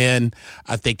going to win.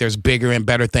 I think there's bigger and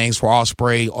better things for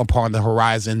Ospreay upon the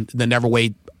horizon. The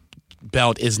Neverweight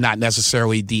belt is not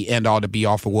necessarily the end-all to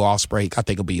be-all for Will Ospreay. I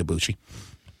think it'll be Ibushi.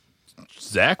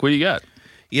 Zach, what do you got?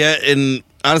 Yeah, and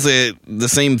honestly, the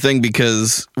same thing,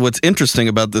 because what's interesting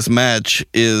about this match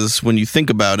is when you think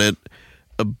about it,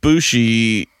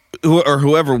 Ibushi, or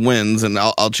whoever wins, and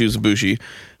I'll choose Ibushi,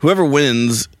 whoever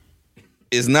wins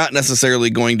is not necessarily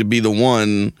going to be the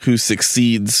one who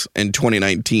succeeds in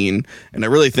 2019. And I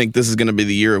really think this is going to be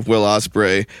the year of Will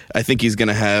Ospreay. I think he's going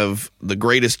to have the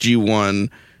greatest G1.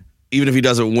 Even if he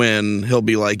doesn't win, he'll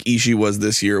be like Ishii was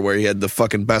this year, where he had the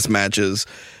fucking best matches.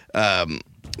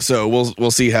 So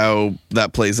we'll see how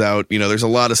that plays out. You know, there's a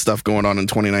lot of stuff going on in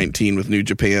 2019 with New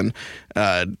Japan.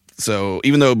 So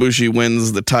even though Ibushi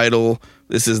wins the title,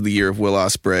 this is the year of Will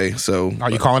Ospreay. So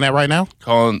Are you calling that right now?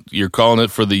 You're calling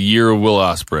it for the year of Will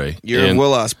Ospreay. Year of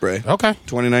Will Ospreay. Okay.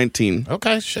 2019.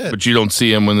 Okay, shit. But you don't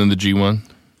see him winning the G1?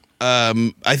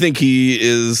 I think he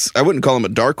is. I wouldn't call him a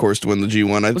dark horse to win the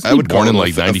G1. I would born call him in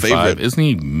like a 95. favorite.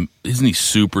 Isn't he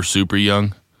super, super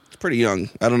young? He's pretty young.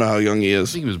 I don't know how young he I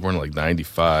is. think he was born in like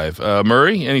 95.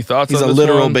 Murray, any thoughts He's on a this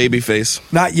literal one? baby face.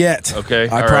 Not yet. Okay,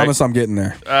 I all promise right. I'm getting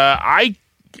there. I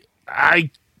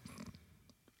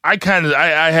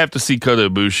have to see Kota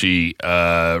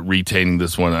Ibushi retaining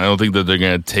this one. I don't think that they're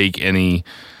going to take any,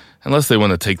 unless they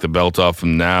want to take the belt off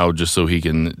him now just so he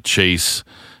can chase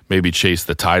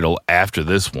the title after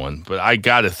this one. But I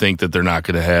got to think that they're not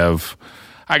going to have.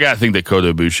 I got to think that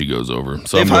Kota Ibushi goes over.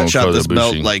 So They've I'm going hot shot Kota this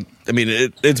Ibushi. belt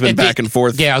it's been back and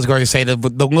forth. Yeah, I was going to say the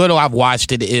little I've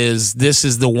watched it is this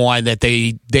is the one that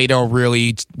they don't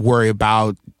really worry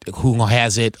about who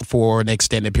has it for an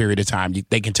extended period of time.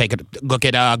 They can take a look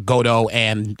at Goto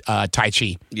and Tai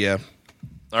Chi. Yeah.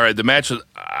 All right, the match. It's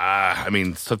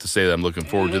tough to say that I'm looking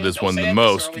forward to this one the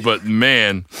most, but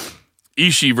man,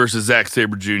 Ishii versus Zack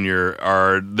Sabre Jr.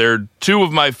 they're two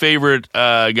of my favorite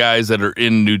guys that are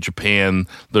in New Japan.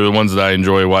 They're the ones that I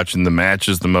enjoy watching the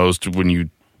matches the most when you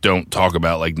don't talk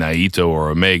about like Naito or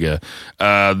Omega.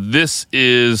 This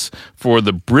is for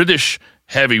the British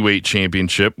Heavyweight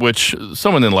Championship, which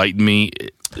someone enlightened me.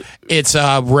 It's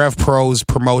Rev Pro's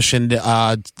promotion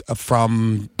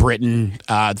from Britain.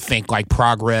 Think like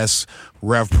Progress,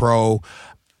 Rev Pro,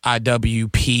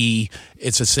 IWP.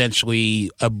 It's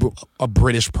essentially a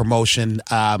British promotion.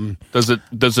 Does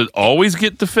it always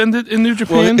get defended in New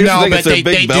Japan? No, but it's a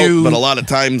big belt, do. but a lot of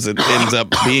times it ends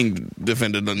up being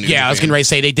defended on New Japan. I was going to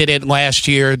say they did it last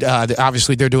year.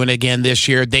 Obviously, they're doing it again this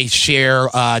year. They share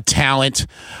talent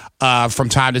from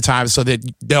time to time, so that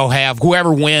they'll have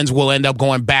whoever wins will end up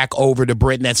going back over to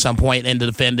Britain at some point and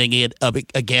defending it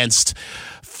against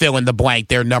fill in the blank,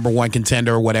 their number one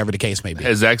contender or whatever the case may be.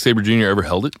 Has Zack Sabre Jr. ever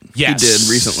held it? Yes. He did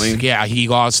recently. Yeah, he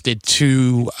lost it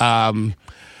to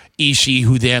Ishii,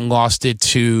 who then lost it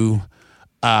to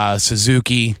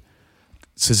Suzuki.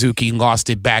 Suzuki lost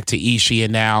it back to Ishii,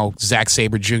 and now Zack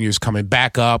Sabre Jr. is coming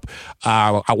back up.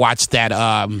 I watched that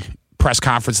press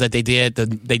conference that they did.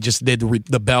 They just did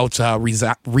the belt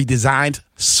redesigned,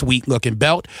 sweet looking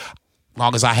belt. As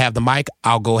long as I have the mic,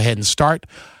 I'll go ahead and start.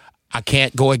 I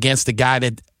can't go against the guy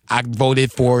that I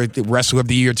voted for the Wrestler of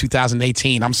the Year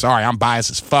 2018. I'm sorry, I'm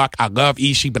biased as fuck. I love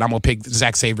Ishii, but I'm going to pick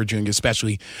Zack Sabre Jr.,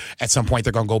 especially at some point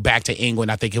they're going to go back to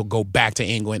England. I think he'll go back to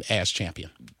England as champion.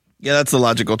 Yeah, that's the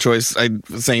logical choice.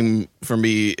 Same for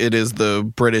me. It is the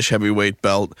British heavyweight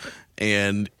belt,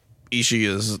 and Ishii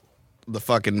is the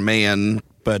fucking man,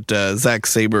 but Zack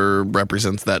Sabre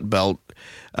represents that belt.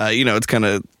 It's kind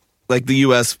of like the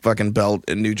U.S. fucking belt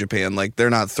in New Japan. Like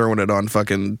they're not throwing it on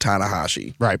fucking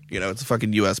Tanahashi. Right. You know, it's a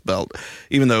fucking U.S. belt.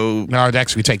 Even though. No, I'd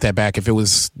actually take that back. If it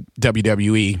was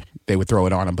WWE, they would throw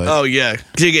it on him. But Oh yeah,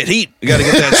 you get heat. You got to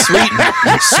get that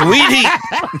sweet heat.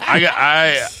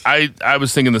 I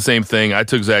was thinking the same thing. I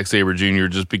took Zack Sabre Jr.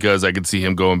 just because I could see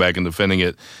him going back and defending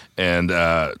it. And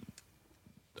I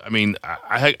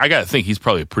got to think he's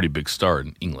probably a pretty big star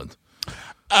in England.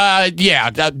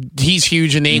 He's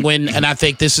huge in England, and I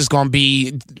think this is going to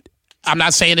be. I'm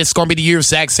not saying it's going to be the year of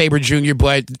Zack Sabre Jr.,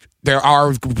 but there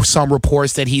are some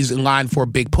reports that he's in line for a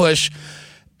big push.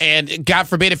 And God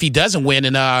forbid if he doesn't win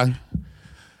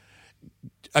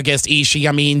against Ishii.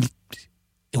 I mean,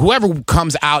 whoever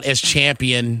comes out as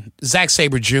champion, Zack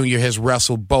Sabre Jr. has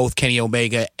wrestled both Kenny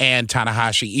Omega and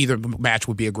Tanahashi. Either match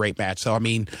would be a great match. So, I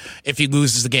mean, if he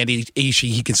loses again to Ishii,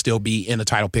 he can still be in the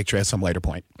title picture at some later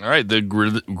point. All right, the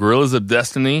Gorillas of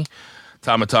Destiny,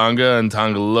 Tama Tonga and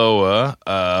Tongaloa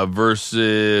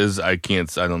versus, I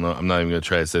don't know, I'm not even going to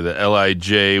try to say that,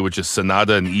 LIJ, which is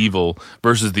Sanada and Evil,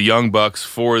 versus the Young Bucks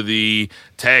for the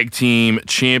Tag Team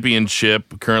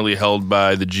Championship, currently held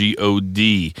by the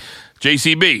GOD.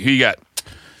 JCB, who you got?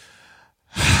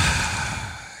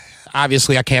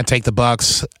 Obviously, I can't take the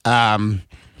Bucks. My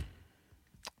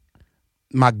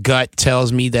gut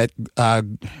tells me that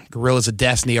Gorillas of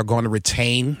Destiny are going to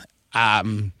retain. I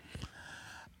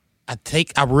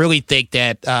really think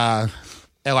that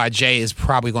LIJ is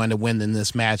probably going to win in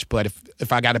this match. But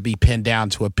if I got to be pinned down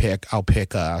to a pick, I'll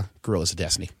pick Gorillas of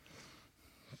Destiny.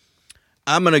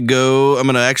 I'm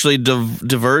gonna actually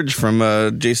diverge from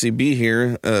JCB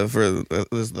here for this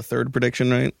is the third prediction,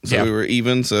 right? So Yeah. we were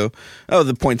even. So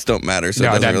the points don't matter, so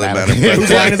No, it doesn't really matter. matter. Whose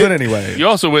line is it anyway? You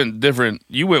also went different.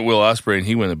 You went Will Ospreay and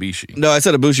he went Ibishi. No, I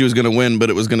said Ibushi was gonna win,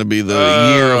 but it was gonna be the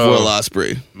year of Will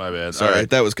Ospreay. My bad. Sorry, All right.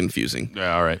 that was confusing.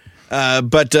 Yeah, all right.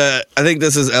 But I think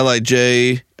this is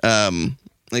LIJ. I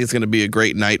think it's gonna be a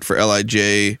great night for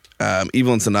LIJ.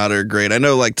 Evil and Sonata are great. I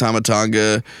know like Tama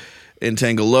Tonga and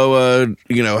Tangaloa,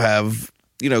 have,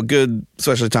 good,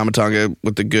 especially Tama Tonga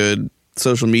with the good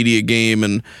social media game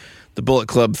and the Bullet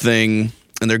Club thing,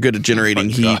 and they're good at generating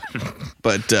heat.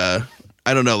 But I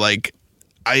don't know, like,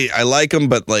 I like them,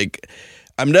 but like,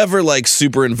 I'm never like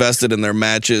super invested in their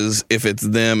matches if it's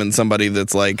them and somebody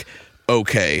that's like,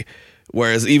 okay.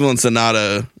 Whereas Evil and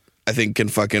Sonata, I think, can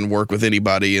fucking work with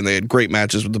anybody, and they had great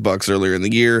matches with the Bucks earlier in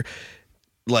the year.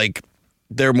 Like,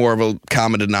 they're more of a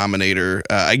common denominator.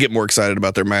 I get more excited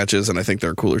about their matches, and I think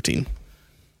they're a cooler team.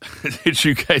 Did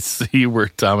you guys see where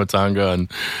Tama Tonga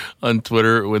on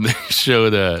Twitter when they showed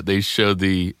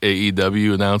the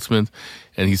AEW announcement,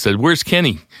 and he said, "Where's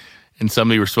Kenny?" And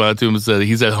somebody responded to him and said,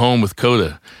 "He's at home with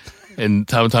Coda." And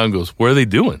Tama Tonga goes, "What are they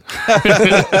doing?"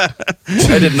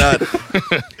 I did not.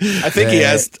 I think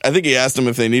he asked him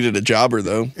if they needed a jobber,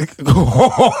 though. Really?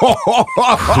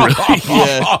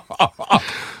 Yeah.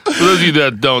 For those of you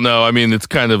that don't know, I mean, it's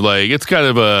kind of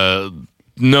a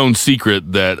known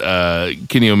secret that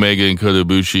Kenny Omega and Kota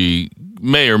Ibushi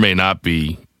may or may not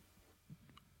be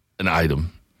an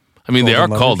item. I mean, they are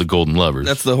called the Golden Lovers.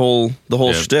 That's the whole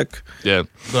shtick. Yeah.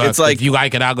 It's like, if you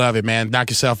like it, I love it, man.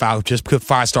 Knock yourself out. Just put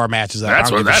 5-star matches up.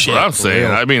 That's what I'm saying.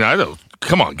 Real. I mean, I don't.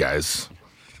 Come on, guys.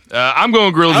 I'm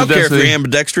going Gorillas I of don't care if Destiny. you're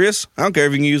ambidextrous. I don't care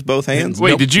if you can use both hands.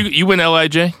 Wait, did you win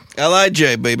LIJ?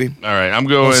 LIJ, baby. All right, I'm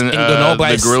going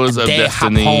the Gorillas of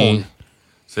Destiny. Japón.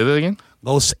 Say that again?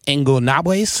 Los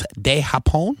Ingonables de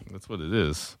Japón. That's what it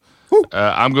is.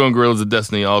 I'm going Gorillas of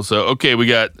Destiny also. Okay,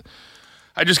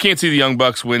 I just can't see the Young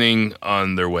Bucks winning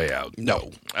on their way out.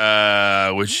 No.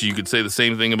 Which you could say the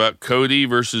same thing about Cody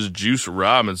versus Juice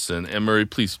Robinson. And Murray,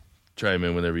 please chime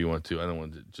in whenever you want to. I don't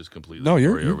want to just completely. No,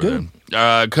 you're good.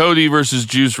 Cody versus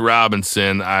Juice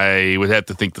Robinson. I would have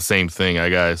to think the same thing. I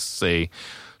gotta say,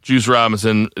 Juice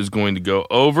Robinson is going to go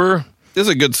over. This is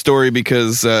a good story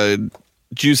because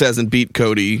Juice hasn't beat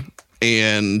Cody,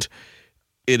 and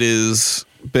it has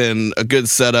been a good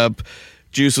setup.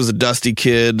 Juice was a dusty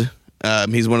kid.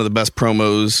 He's one of the best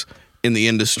promos in the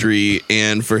industry,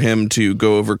 and for him to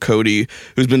go over Cody,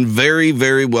 who's been very,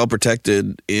 very well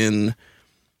protected in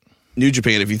New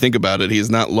Japan, if you think about it, he has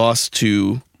not lost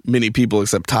to many people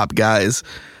except top guys,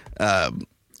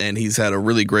 and he's had a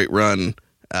really great run.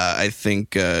 I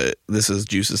think this is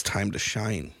Juice's time to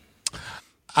shine.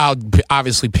 I'll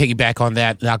obviously piggyback on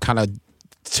that, and I'll kind of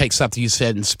take something you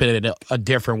said and spin it in a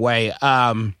different way.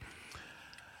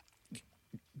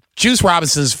 Juice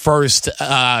Robinson's first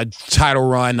title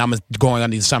run, I'm going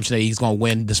on the assumption that he's going to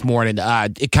win this morning.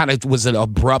 It kind of was an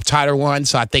abrupt title run,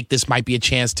 so I think this might be a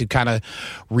chance to kind of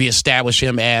reestablish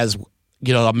him as,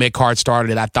 a mid-card starter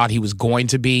that I thought he was going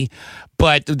to be.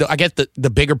 But I guess the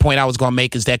bigger point I was going to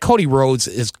make is that Cody Rhodes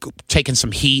is taking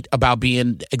some heat about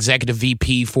being executive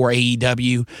VP for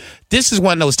AEW. This is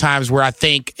one of those times where I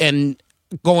think, and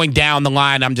going down the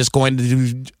line, I'm just going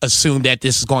to assume that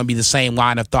this is going to be the same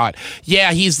line of thought.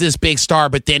 Yeah, he's this big star,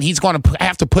 but then he's going to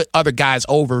have to put other guys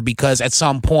over, because at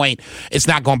some point it's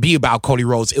not going to be about Cody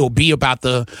Rhodes. It will be about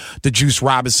the Juice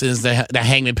Robinsons, the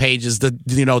Hangman Pages,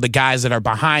 the guys that are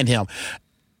behind him.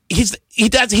 He's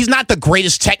not the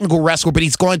greatest technical wrestler, but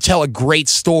he's going to tell a great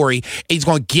story, and he's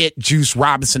going to get Juice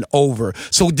Robinson over.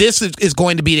 So this is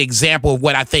going to be the example of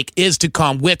what I think is to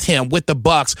come with him, with the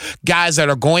Bucks, guys that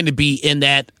are going to be in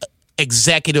that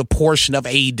executive portion of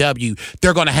AEW.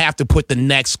 They're going to have to put the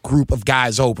next group of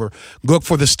guys over. Look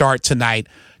for the start tonight.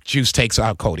 Juice takes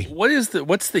out Cody.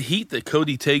 What's the heat that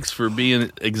Cody takes for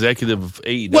being executive of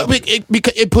AEW? Well,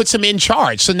 it puts him in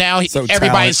charge. So now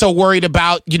everybody's so worried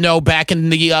about, back in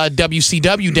the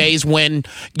WCW days when,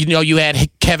 you had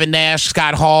Kevin Nash,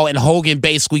 Scott Hall, and Hogan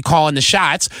basically calling the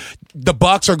shots. The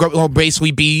Bucks are going to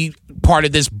basically be part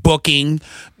of this booking,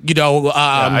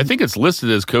 I think it's listed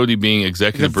as Cody being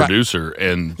executive producer,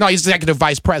 and no, he's executive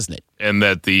vice president, and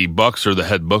that the Bucks are the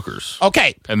head bookers.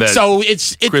 Okay, and that so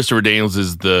it's Christopher Daniels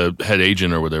is the head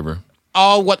agent or whatever.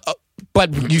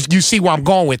 But you see where I'm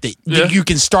going with it. Yeah. You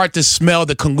can start to smell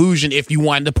the collusion if you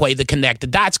wanted to play the connect the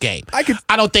dots game.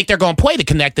 I don't think they're going to play the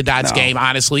connect the dots game,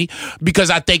 honestly, because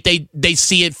I think they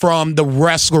see it from the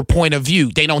wrestler point of view.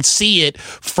 They don't see it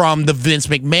from the Vince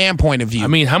McMahon point of view. I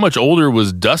mean, how much older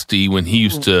was Dusty when he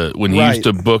used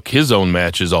to book his own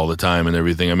matches all the time and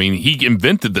everything? I mean, he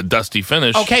invented the Dusty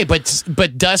finish. Okay,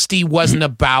 but Dusty wasn't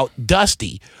about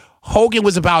Dusty. Hogan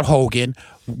was about Hogan.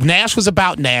 Nash was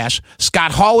about Nash.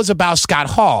 Scott Hall was about Scott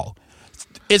Hall.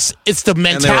 It's the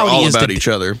mentality. And they were all about each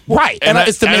other, right? And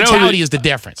it's the mentality is the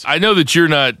difference. I know that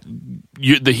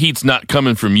the heat's not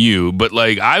coming from you, but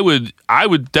like I would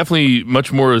definitely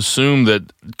much more assume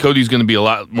that Cody's going to be a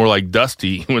lot more like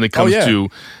Dusty when it comes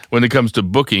to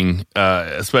booking,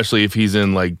 especially if he's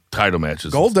in like title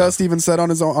matches. Goldust even said on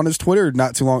his Twitter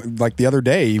not too long, like the other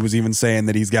day, he was even saying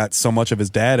that he's got so much of his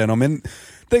dad in him. And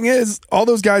thing is, all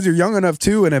those guys are young enough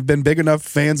too, and have been big enough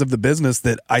fans of the business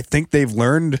that I think they've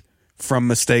learned from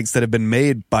mistakes that have been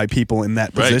made by people in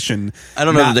that position. I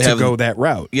don't know that they have go that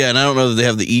route. Yeah, and I don't know that they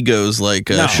have the egos like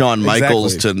Shawn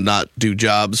Michaels to not do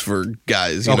jobs for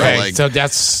guys. So I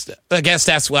guess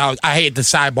that's well, I hate the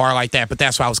sidebar like that, but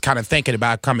that's what I was kind of thinking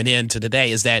about coming into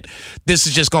today. Is that this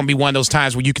is just going to be one of those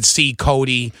times where you can see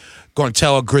Cody going to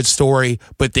tell a good story,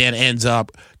 but then ends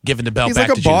up giving the belt he's back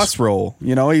like to a boss role.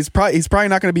 He's probably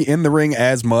not going to be in the ring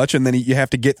as much, and then you have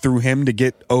to get through him to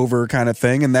get over, kind of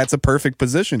thing. And that's a perfect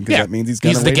position because that means he's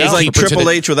going to. He's like Triple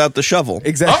H without the shovel.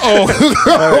 Exactly.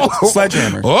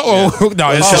 Sledgehammer. No,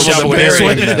 it's a shovel. Okay.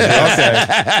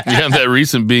 Yeah, that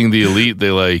recent being the Elite,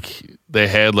 they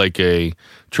had like a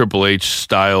Triple H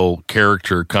style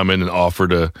character come in and offer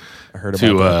to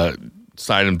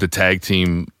sign him to tag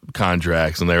team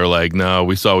contracts, and they were like, "No,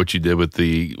 we saw what you've done with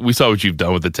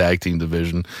the tag team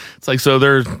division." It's like, so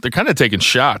they're kind of taking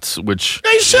shots, which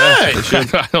they should.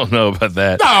 I don't know about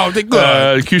that. No, they're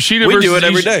good. Kushida we versus do it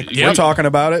every day. We're talking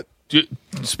about it.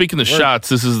 Speaking of shots,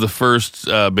 this is the first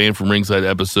Banned from Ringside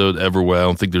episode ever where I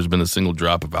don't think there's been a single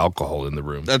drop of alcohol in the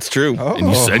room. That's true.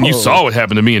 And you saw what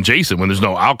happened to me and Jason when there's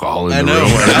no alcohol in the room.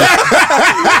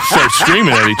 Start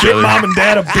screaming at each other. Mom and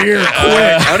Dad a beer, quick.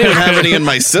 I don't even have any in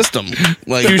my system.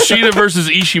 Like Kushida versus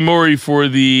Ishimori for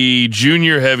the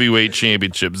Junior Heavyweight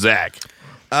Championship. Zach.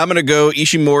 I'm going to go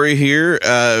Ishimori here.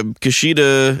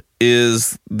 Kushida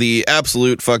is the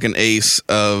absolute fucking ace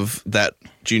of that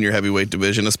junior heavyweight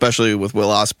division, especially with Will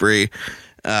Ospreay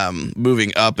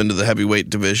moving up into the heavyweight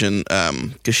division.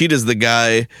 Kushida's the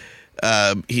guy.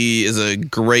 He is a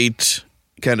great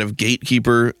kind of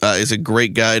gatekeeper. Is a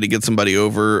great guy to get somebody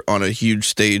over on a huge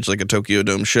stage like a Tokyo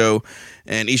Dome show.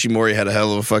 And Ishimori had a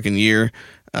hell of a fucking year.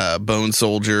 Bone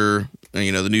Soldier,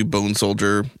 the new Bone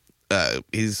Soldier.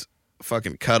 He's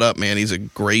fucking cut up, man. He's a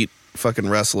great fucking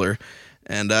wrestler,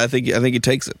 and I think he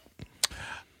takes it.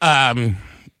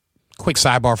 Quick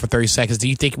sidebar for 30 seconds. Do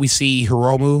you think we see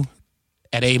Hiromu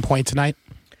at any point tonight?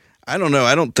 I don't know.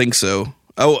 I don't think so.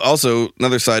 Oh, also,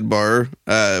 another sidebar.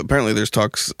 Apparently, there's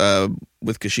talks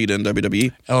with Kushida and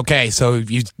WWE. Okay, so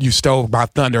you stole my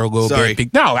thunder a little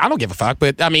bit. No, I don't give a fuck.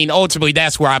 But, I mean, ultimately,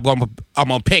 that's where I'm going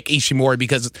to pick Ishimori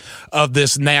because of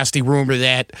this nasty rumor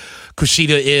that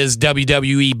Kushida is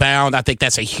WWE bound. I think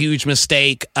that's a huge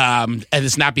mistake. And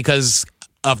it's not because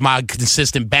of my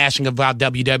consistent bashing about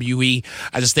WWE.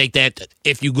 I just think that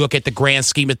if you look at the grand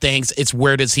scheme of things, it's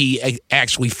where does he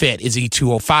actually fit? Is he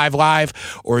 205 Live,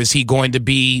 or is he going to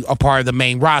be a part of the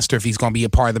main roster? If he's going to be a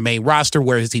part of the main roster,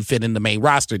 where does he fit in the main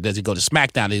roster? Does he go to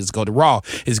SmackDown? Does he go to Raw?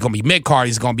 Is he going to be mid-card?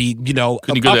 Is he going to be,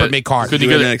 upper mid-card? Couldn't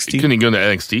he go to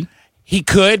NXT? He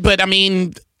could, but I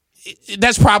mean,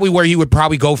 that's probably where he would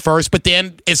probably go first. But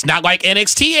then it's not like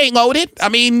NXT ain't loaded. I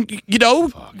mean,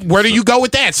 where do you go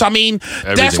with that? So I mean,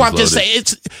 that's why I'm just saying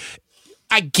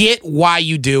I get why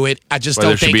you do it. I just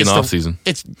don't think it's an off season.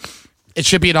 It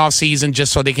should be an off season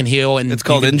just so they can heal. And it's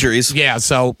called injuries. Yeah.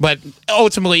 So, but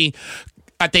ultimately,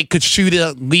 I think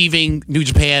Kushida leaving New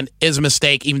Japan is a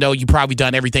mistake, even though you probably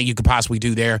done everything you could possibly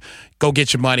do there. Go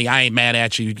get your money. I ain't mad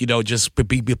at you. Just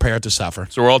be prepared to suffer.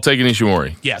 So we're all taking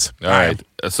Ishimori. Yes. All right.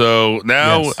 So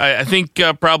now I think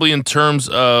probably in terms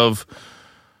of,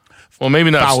 well,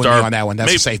 maybe not Follow star me on that one.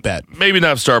 That's a safe bet. Maybe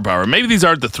not star power. Maybe these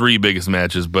aren't the three biggest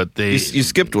matches, but they. You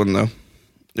skipped one though.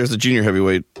 There's a junior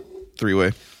heavyweight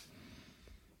 3-way.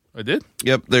 I did?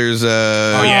 Yep, there's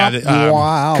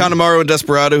wow. Kanemaru and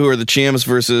Desperado, who are the champs,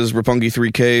 versus Roppongi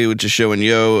 3K, which is Sho and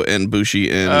Yo, and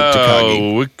Bushi and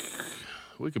Takagi.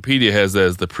 Wikipedia has that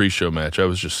as the pre-show match. I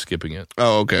was just skipping it.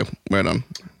 Oh, okay. Right on.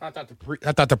 I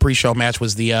thought the pre-show match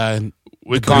was the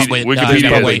gauntlet.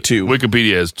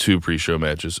 Wikipedia has two pre-show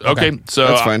matches. Okay, so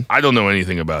that's fine. I don't know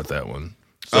anything about that one.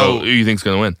 So who do you think's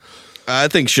going to win? I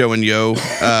think Sho and Yo.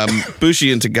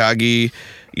 Bushi and Takagi,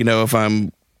 if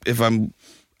I'm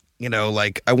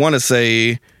I want to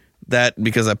say that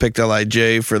because I picked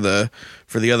LIJ for the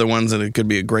other ones, and it could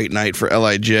be a great night for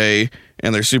LIJ,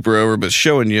 and they're super over, but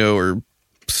Sho and Yo are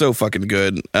so fucking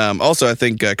good. Also, I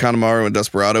think Kanemaru and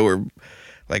Desperado are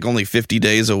like only 50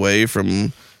 days away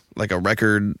from like a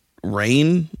record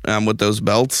reign with those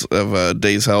belts of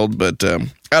days held, but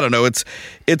I don't know. It's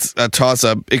a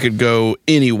toss-up. It could go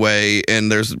any way,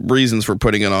 and there's reasons for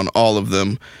putting it on all of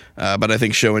them. But I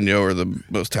think Sho and Yo are the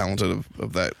most talented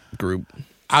of that group.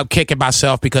 I'm kicking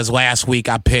myself because last week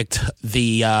I picked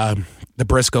the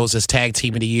Briscoes as tag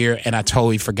team of the year, and I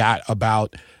totally forgot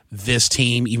about this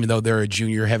team, even though they're a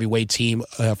junior heavyweight team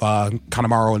of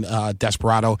Kanemaru and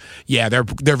Desperado. Yeah, they're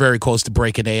very close to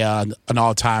breaking an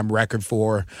all-time record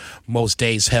for most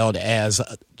days held as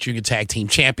junior tag team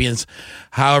champions.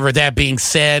 However, that being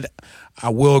said, I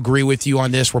will agree with you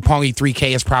on this. Roppongi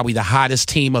 3K is probably the hottest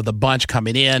team of the bunch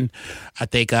coming in. I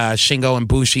think Shingo and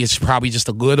Bushi is probably just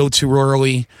a little too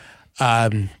early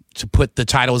to put the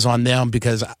titles on them,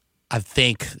 because I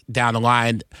think down the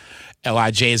line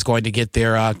LIJ is going to get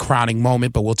their crowning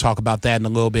moment, but we'll talk about that in a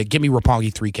little bit. Give me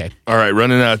Roppongi 3K. All right,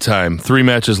 running out of time. 3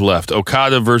 matches left.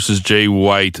 Okada versus Jay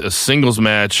White, a singles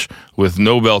match with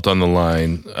no belt on the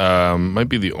line. Might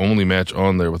be the only match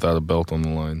on there without a belt on the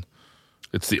line.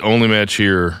 It's the only match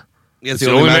here. Yeah, it's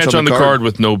the only match on the card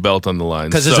with no belt on the line.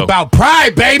 Because it's about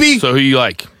pride, baby. So who you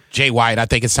like? Jay White. I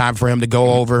think it's time for him to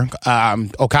go over.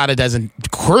 Okada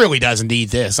clearly doesn't need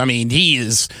this. I mean, he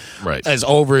is as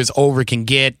over can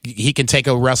get. He can take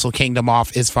a Wrestle Kingdom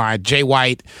off. It's fine. Jay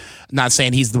White, not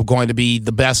saying he's going to be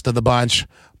the best of the bunch,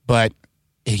 but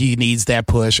he needs that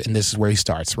push, and this is where he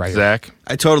starts, right? Zach?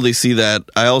 I totally see that.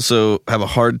 I also have a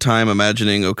hard time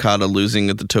imagining Okada losing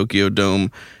at the Tokyo Dome,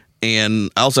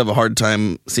 and I also have a hard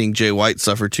time seeing Jay White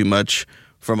suffer too much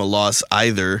from a loss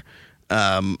either.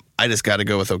 I just got to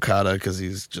go with Okada because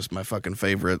he's just my fucking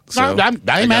favorite. So I ain't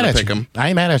mad at you. I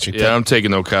ain't mad at you. Yeah, I'm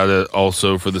taking Okada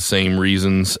also for the same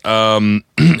reasons. In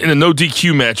a no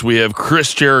DQ match, we have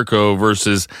Chris Jericho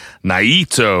versus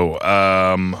Naito.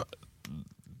 I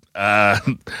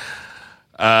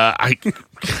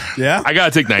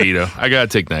gotta take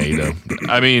Naito.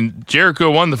 I mean,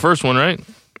 Jericho won the first one, right?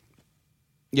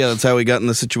 Yeah, that's how we got in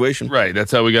the situation. Right, that's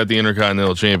how we got the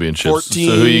Intercontinental Championship. 14.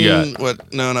 So who you got?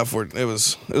 What? No, not 14. It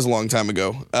was a long time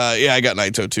ago. Yeah, I got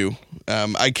Naito too.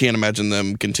 I can't imagine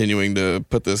them continuing to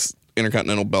put this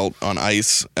Intercontinental belt on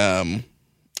ice. I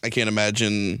can't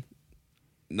imagine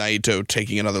Naito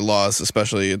taking another loss,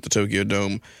 especially at the Tokyo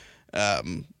Dome.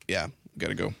 Yeah,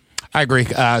 gotta go. I agree.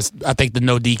 I think the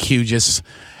no DQ just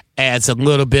adds a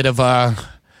little bit of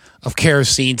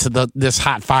kerosene to this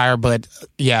hot fire, but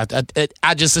yeah,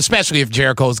 I just, especially if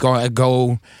Jericho's going to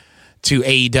go to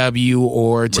AEW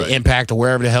or to Impact or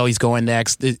wherever the hell he's going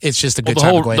next, it's just a good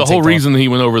time to go ahead and the whole reason he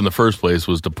went over in the first place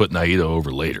was to put Naito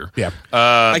over later. Yeah,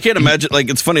 I can't imagine.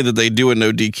 Like, it's funny that they do a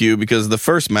no DQ because the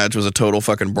first match was a total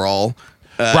fucking brawl.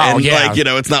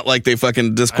 It's not like they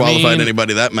fucking disqualified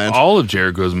anybody that match. All of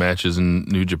Jericho's matches in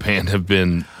New Japan have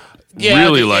been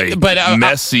really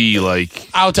messy.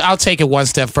 I'll take it one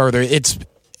step further.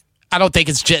 I don't think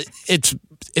it's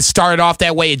it started off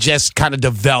that way. It just kind of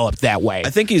developed that way. I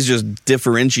think he's just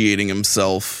differentiating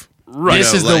himself. Right.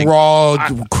 This is like, the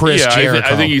Raw Chris Jericho.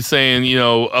 I think he's saying,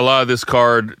 a lot of this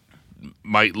card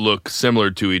might look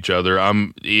similar to each other.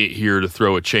 I'm here to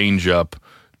throw a change up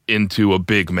into a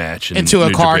big match. Into a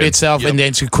New card Japan. itself, and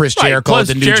then to Chris Right, Jericho, plus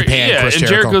the New Japan Chris and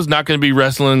Jericho. Jericho's not going to be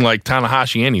wrestling like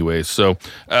Tanahashi anyways. So,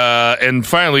 and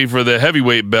finally for the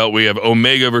heavyweight belt, we have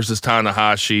Omega versus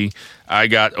Tanahashi. I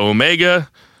got Omega.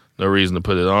 No reason to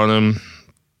put it on him.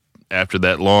 After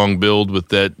that long build with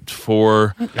that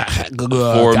four I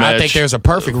match. think there's a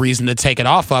perfect reason to take it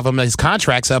off of him. His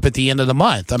contract's up at the end of the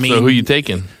month. I mean, So who you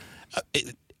taking?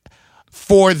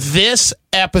 for this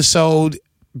episode,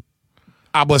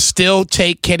 I will still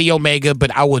take Kenny Omega,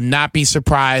 but I will not be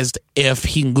surprised if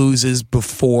he loses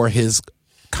before his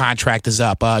contract is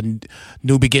up.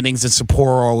 New Beginnings in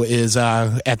Sapporo is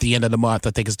at the end of the month.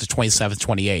 I think it's the 27th,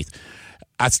 28th.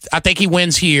 I think he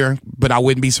wins here, but I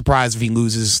wouldn't be surprised if he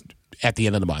loses at the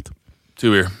end of the month.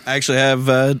 Two here. I actually have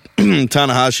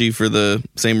Tanahashi for the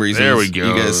same reasons There we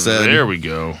go. you guys said. There we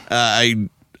go.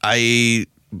 I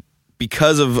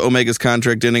because of Omega's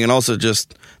contract ending and also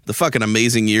just the fucking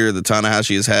amazing year that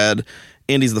Tanahashi has had,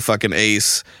 and he's the fucking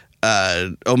ace.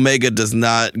 Omega does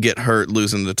not get hurt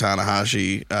losing to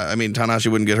Tanahashi.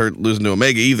 Tanahashi wouldn't get hurt losing to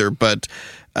Omega either, but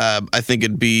I think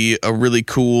it'd be a really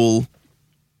cool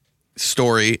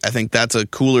story. I think that's a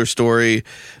cooler story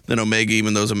than Omega,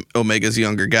 even though Omega's a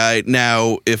younger guy.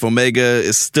 Now, if Omega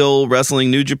is still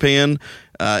wrestling New Japan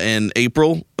in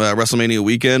April, WrestleMania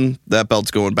weekend, that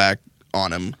belt's going back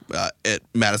on him at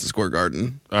Madison Square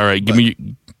Garden. All right, give me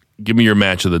your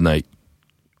match of the night.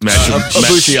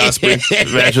 Ibushi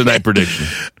Ospreay. Match of the night prediction.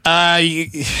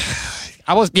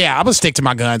 I'm gonna stick to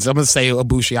my guns. I'm gonna say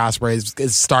Ibushi Ospreay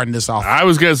is starting this off. I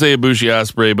was gonna say Ibushi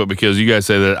Ospreay, but because you guys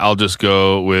say that, I'll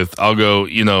go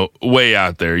way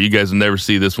out there. You guys will never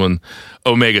see this one.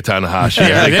 Omega Tanahashi.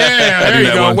 There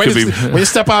you go. Way to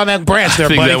step out on that branch there, I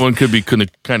think buddy. that one could be kind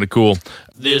of cool.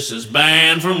 This is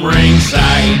banned from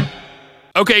ringside.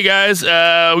 Okay, guys, we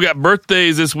got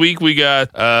birthdays this week. We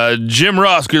got Jim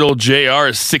Ross, good old JR,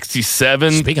 is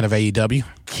 67. Speaking of AEW,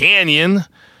 Canyon,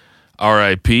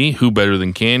 R.I.P. Who better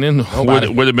than Canyon?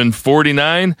 Would have been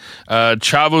 49.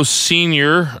 Chavo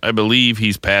Sr., I believe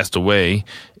he's passed away.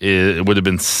 It would have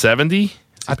been 70.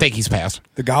 I think he's passed.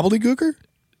 The gobbledygooker?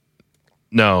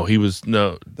 No, he was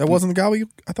no. That wasn't the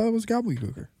gobbledygook. I thought it was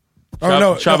gobbledygooker.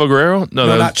 Chavo Guerrero?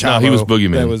 No, not Chavo. No, he was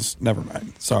Boogeyman. That was never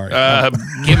mind. Sorry.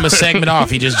 Give him a segment off.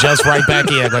 He just jumps right back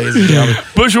in, ladies and gentlemen.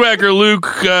 Bushwhacker Luke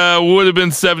would have been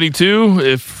 72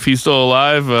 if he's still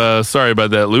alive. Sorry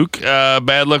about that, Luke.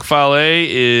 Bad Luck Fale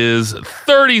is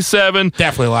 37.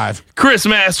 Definitely alive. Chris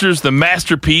Masters, the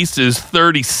masterpiece, is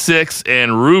 36,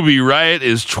 and Ruby Riot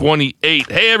is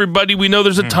 28. Hey, everybody, we know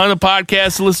there's a ton of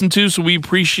podcasts to listen to, so we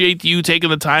appreciate you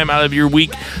taking the time out of your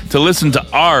week to listen to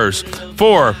ours.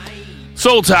 For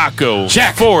Soul Taco.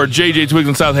 Check. For JJ Twigs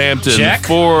in Southampton. Check.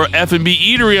 For F&B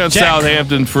Eatery on Check.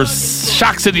 Southampton. For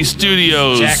Shock City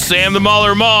Studios. Check. Sam the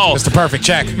Mauler Mall. It's the perfect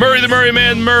check. Murray the Murray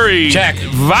Man Murray. Check.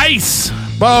 Vice.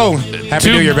 Boom.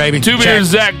 Happy New Year, baby. Two Check. Beers,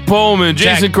 Zach Pullman,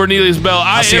 Jason Check. Cornelius Bell.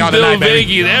 I see am y'all Bill tonight, baby.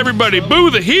 Vagey, and everybody boo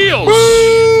the heels.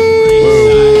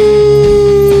 Woo!